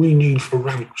 we need for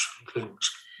ramps and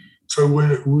things. So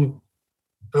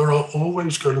there are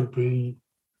always going to be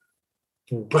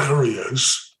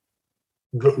barriers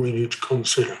that we need to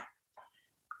consider.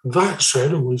 That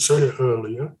said, and we said it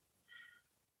earlier,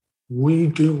 we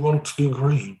do want to be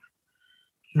green.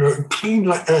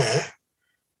 Cleaner air,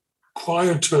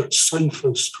 quieter,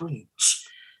 safer streets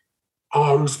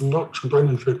are as much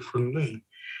benefit from me,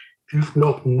 if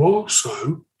not more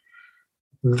so,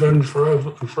 than for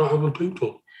other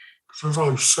people. Because as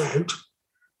I've said,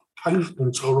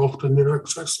 pavements are often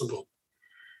inaccessible.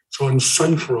 So I'm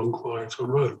safer on quieter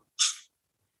roads.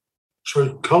 So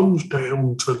it comes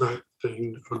down to that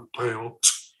thing about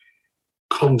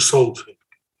consulting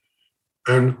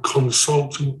and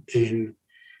consulting in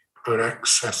an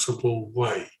accessible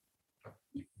way.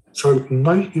 So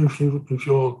maybe if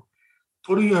you're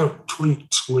putting out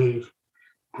tweets with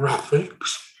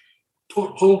graphics,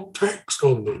 put alt text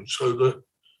on them so that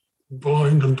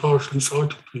blind and partially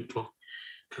sighted people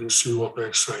can see what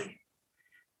they're saying.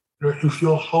 If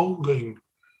you're holding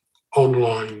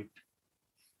online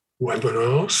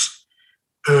webinars,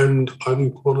 and I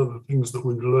think one of the things that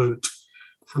we learned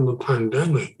from the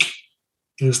pandemic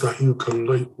is that you can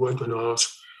make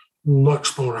webinars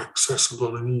much more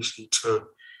accessible and easy to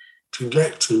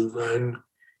get to than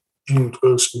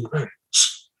in-person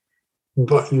events.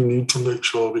 But you need to make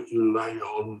sure that you lay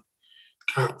on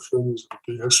captions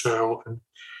and PSL and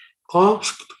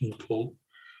ask people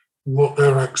what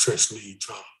their access needs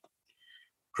are.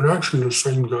 And actually the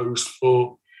same goes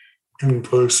for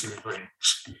in-person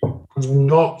events, because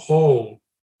not all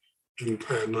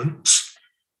impairments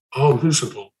are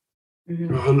visible.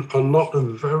 A lot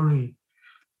of very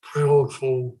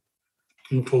powerful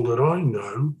people that I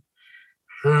know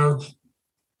have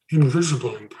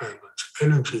invisible impairments,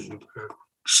 energy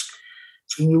impairments.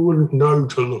 So you wouldn't know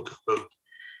to look at them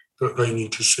that they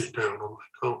need to sit down or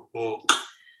they can't walk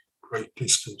great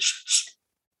distances.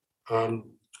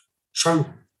 So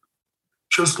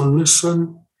just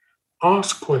listen,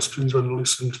 ask questions and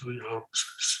listen to the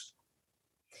answers.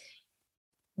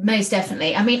 Most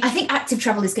definitely. I mean, I think active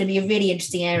travel is going to be a really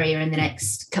interesting area in the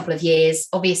next couple of years.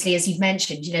 Obviously, as you've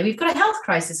mentioned, we've got a health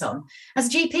crisis on. As a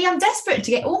GP, I'm desperate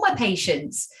to get all my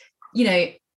patients,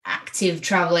 active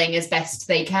traveling as best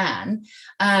they can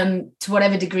to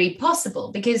whatever degree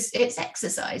possible, because it's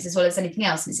exercise as well as anything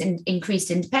else. It's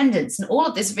increased independence and all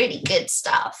of this really good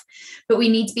stuff. But we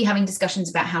need to be having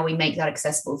discussions about how we make that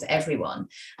accessible to everyone.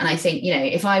 And I think,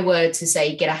 if I were to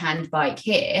say, get a hand bike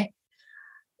here,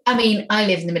 I mean, I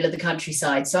live in the middle of the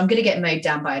countryside, so I'm going to get mowed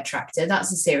down by a tractor.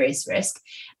 That's a serious risk.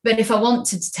 But if I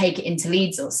wanted to take it into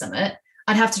Leeds or something,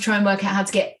 I'd have to try and work out how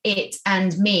to get it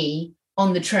and me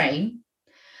on the train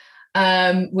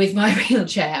with my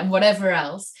wheelchair and whatever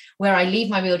else, where I leave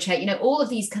my wheelchair, all of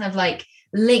these kind of like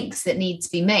links that need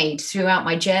to be made throughout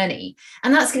my journey.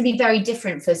 And that's going to be very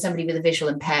different for somebody with a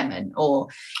visual impairment or,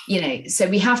 so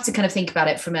we have to kind of think about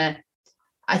it from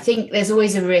I think there's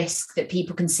always a risk that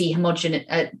people can see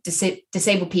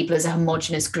disabled people as a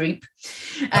homogenous group.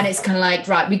 And it's kind of like,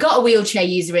 right, we got a wheelchair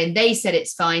user in, they said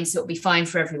it's fine, so it'll be fine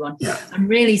for everyone. Yeah. I'm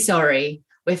really sorry.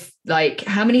 With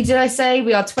how many did I say?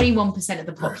 We are 21% of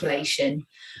the population.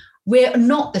 We're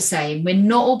not the same. We're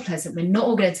not all pleasant. We're not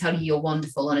all going to tell you you're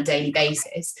wonderful on a daily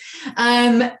basis.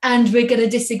 And we're going to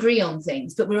disagree on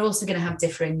things, but we're also going to have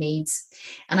differing needs.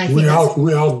 And I think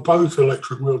we are both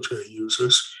electric wheelchair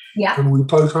users. Yeah. And we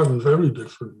both have very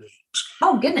different needs.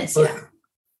 Oh, goodness, yeah.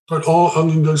 But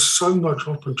there's so much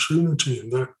opportunity in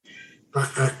that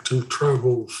active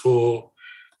travel for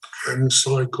hand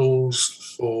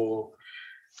cycles, for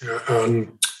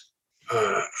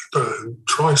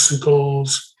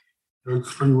tricycles,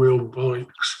 three-wheeled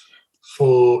bikes,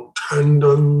 for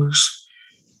tandems.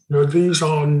 These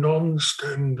are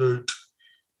non-standard,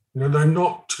 they're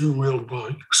not two-wheeled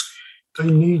bikes.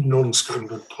 They need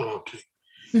non-standard parking.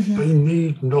 Mm-hmm. They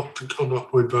need not to come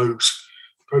up with those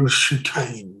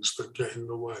chicanes that get in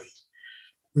the way.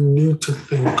 We need to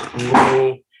think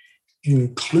more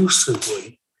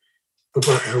inclusively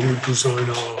about how we design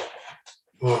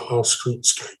our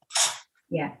streetscapes.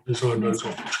 Yeah. Design those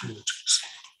opportunities.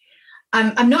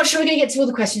 I'm not sure we're going to get to all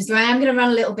the questions, but I am going to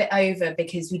run a little bit over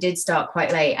because we did start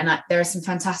quite late and there is some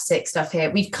fantastic stuff here.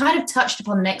 We've kind of touched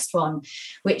upon the next one,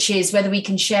 which is whether we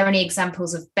can share any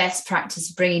examples of best practice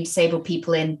of bringing disabled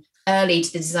people in early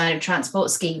to the design of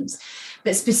transport schemes.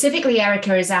 But specifically,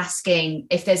 Erica is asking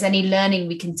if there's any learning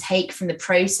we can take from the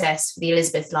process for the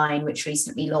Elizabeth line, which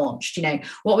recently launched.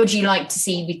 What would you like to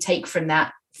see we take from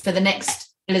that for the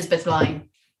next Elizabeth line,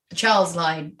 the Charles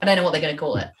line? I don't know what they're going to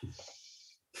call it.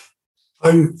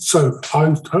 So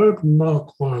I've heard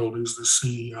Mark Wilde, who's the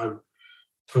CEO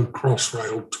of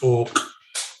Crossrail, talk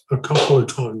a couple of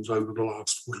times over the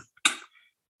last week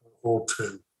or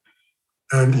two.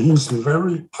 And he's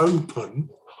very open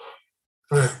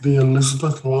that the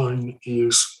Elizabeth line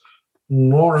is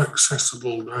more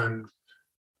accessible than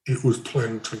it was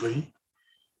planned to be.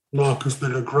 Mark has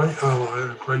been a great ally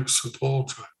and a great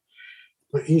supporter,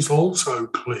 but he's also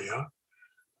clear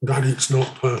that it's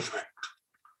not perfect.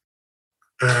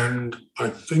 And I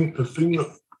think the thing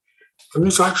that, and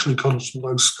this actually comes from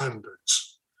those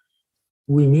standards,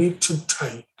 we need to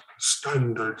take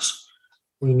standards,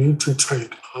 we need to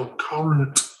take our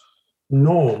current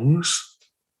norms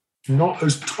not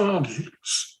as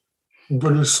targets,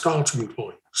 but as starting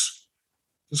points.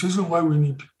 This isn't where we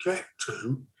need to get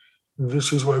to,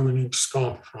 this is where we need to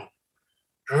start from.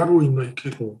 How do we make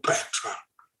it better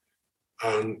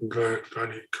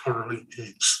than it currently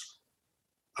is?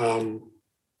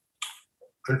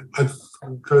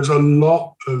 There's a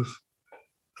lot of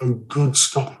good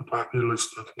stuff about the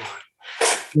Elizabeth line.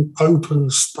 The open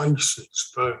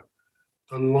spaces, the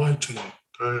lighting,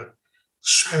 the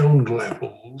sound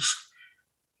levels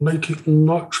make it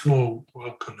much more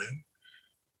welcoming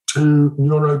to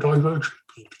neurodivergent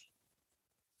people.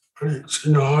 And it's,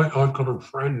 I've got a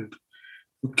friend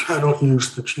who cannot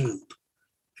use the tube.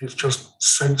 It's just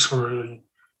sensorily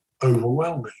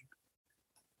overwhelming,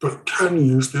 but can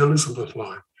use the Elizabeth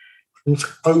line. It's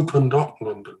opened up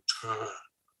London to her.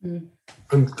 Mm.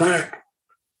 And that,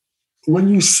 when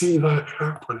you see that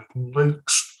happen, it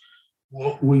makes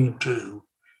what we do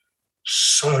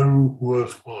so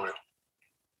worthwhile.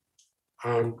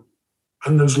 And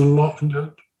there's a lot in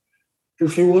it.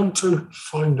 If you want to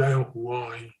find out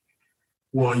why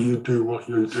you do what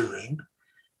you're doing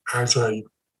as a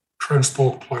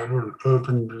transport planner and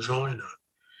urban designer,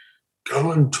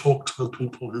 go and talk to the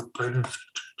people who've benefited.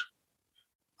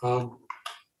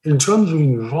 In terms of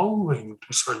involving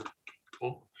disabled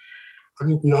people, I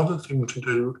think the other thing to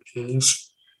do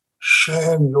is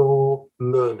share your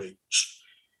learnings,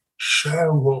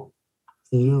 share what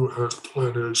you as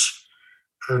planners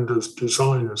and as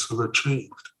designers have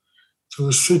achieved. So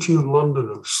the City of London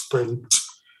have spent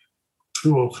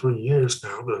 2 or 3 years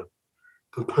now,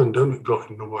 the pandemic got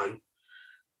in the way,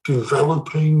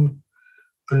 developing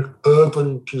an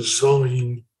urban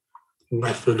design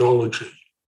methodology,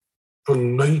 a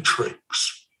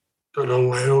matrix that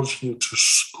allows you to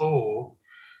score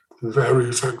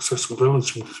various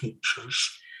accessibility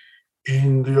features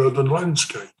in the urban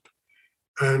landscape.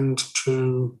 And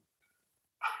to,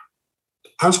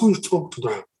 as we've talked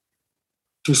about,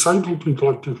 disabled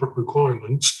people have different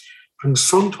requirements, and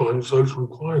sometimes those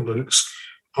requirements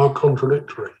are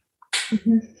contradictory.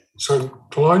 Mm-hmm. So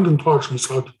blind and partially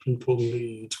sighted people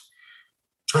need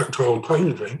tactile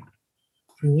paving.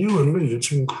 For you and me,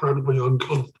 it's incredibly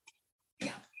uncomfortable.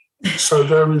 Yeah. So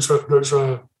there's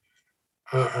a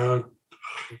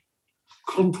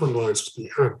compromise to be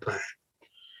had there.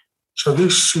 So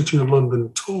this City of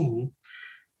London tool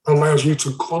allows you to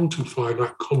quantify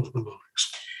that compromise.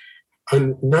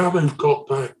 And now they've got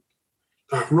that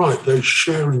right, they're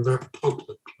sharing that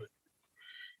publicly.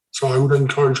 So I would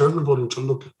encourage everybody to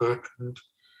look at that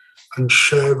and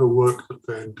share the work that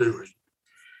they're doing.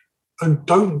 And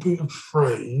don't be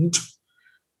afraid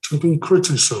to be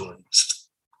criticised.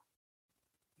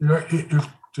 If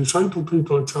disabled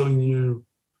people are telling you,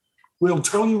 we'll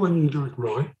tell you when you do it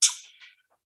right,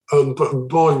 but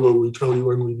boy, will we tell you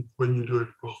when you do it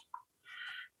wrong.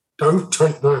 Don't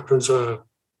take that as a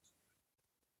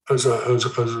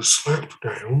slap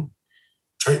down.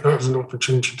 Take that as an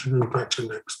opportunity to do better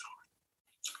next time.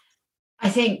 I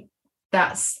think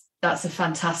that's a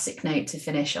fantastic note to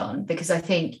finish on, because I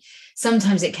think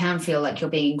sometimes it can feel like you're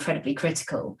being incredibly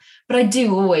critical, but I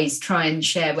do always try and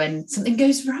share when something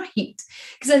goes right,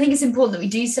 because I think it's important that we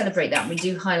do celebrate that and we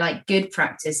do highlight good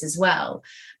practice as well.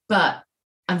 But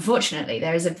unfortunately,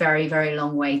 there is a very, very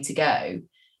long way to go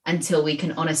until we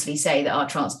can honestly say that our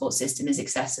transport system is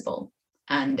accessible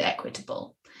and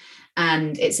equitable.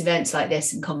 And it's events like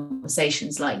this and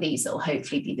conversations like these that will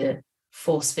hopefully be the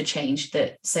force for change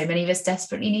that so many of us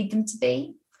desperately need them to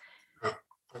be.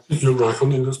 I think you're right. I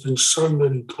mean, there's been so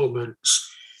many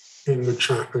comments in the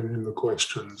chat and in the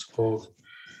questions of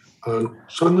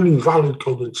so many valid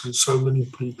comments and so many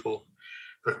people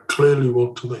that clearly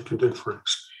want to make a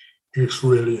difference. It's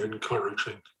really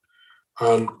encouraging.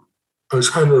 as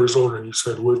Hannah has already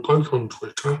said, we're both on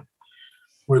Twitter.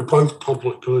 We're both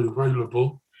publicly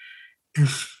available.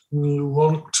 If you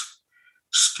want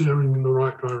steering in the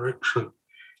right direction,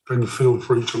 then feel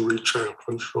free to reach out.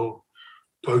 I'm sure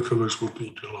both of us will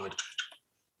be delighted.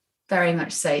 Very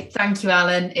much so. Thank you,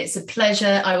 Alan. It's a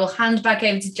pleasure. I will hand back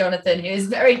over to Jonathan, who is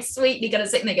very sweetly going to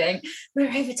sit there going, we're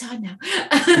over time now.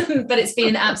 But it's been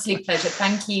an absolute pleasure.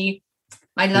 Thank you.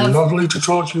 My love. Lovely to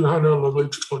talk to you, Hannah. Lovely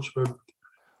to talk to you.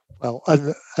 Well,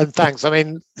 and thanks. I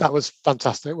mean, that was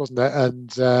fantastic, wasn't it?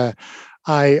 And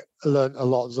I learned a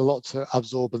lot. There's a lot to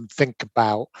absorb and think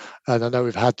about. And I know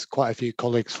we've had quite a few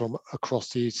colleagues from across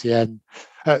the UTN,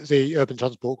 the Urban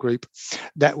Transport Group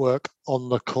network on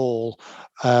the call.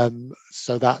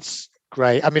 So that's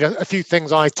great. I mean, a few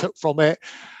things I took from it.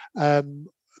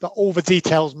 That all the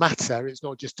details matter. It's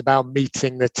not just about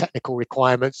meeting the technical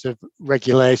requirements of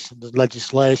regulations and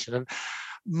legislation. And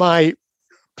my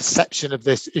perception of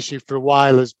this issue for a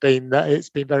while has been that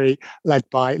it's been very led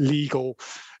by legal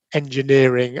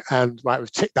engineering and right,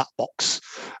 we've ticked that box.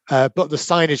 But the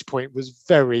signage point was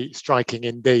very striking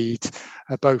indeed,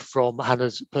 both from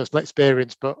Hannah's personal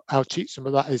experience, but how cheap some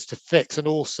of that is to fix, and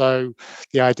also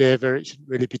the idea that it shouldn't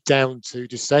really be down to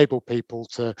disabled people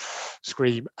to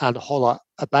scream and holler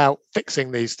about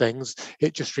fixing these things.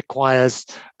 It just requires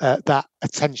that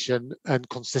attention and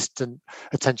consistent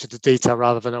attention to detail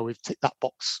rather than, oh, we've ticked that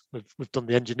box, we've done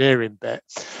the engineering bit.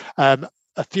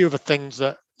 A few of the things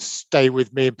that stay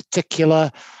with me in particular,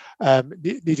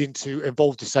 needing to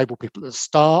involve disabled people at the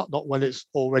start, not when it's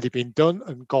already been done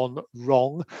and gone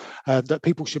wrong, that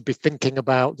people should be thinking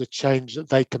about the change that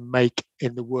they can make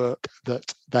in the work that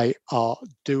they are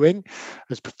doing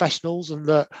as professionals, and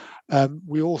that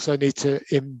we also need to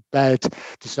embed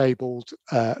disabled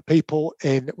people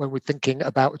in when we're thinking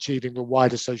about achieving the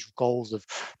wider social goals of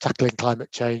tackling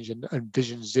climate change and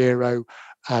Vision Zero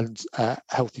and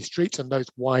healthy streets and those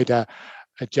wider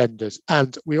agendas.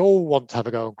 And we all want to have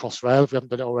a go on Crossrail. If we haven't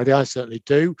done it already, I certainly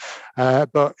do.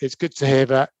 But it's good to hear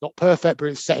that, not perfect, but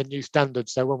it's setting new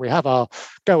standards. So when we have our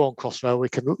go on Crossrail, we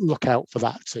can look out for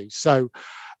that too. So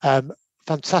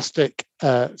fantastic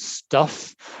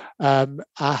stuff.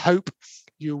 I hope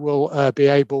you will be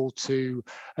able to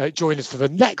join us for the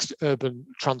next Urban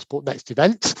Transport Next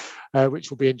event,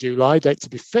 which will be in July, date to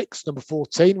be fixed, number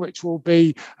 14, which will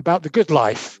be about the good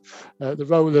life, the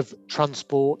role of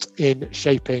transport in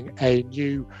shaping a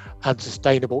new and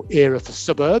sustainable era for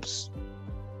suburbs.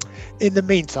 In the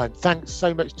meantime, thanks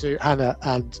so much to Hannah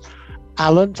and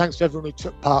Alan. Thanks to everyone who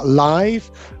took part live,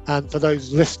 and for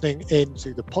those listening in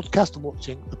to the podcast and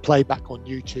watching the playback on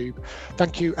YouTube.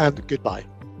 Thank you and goodbye.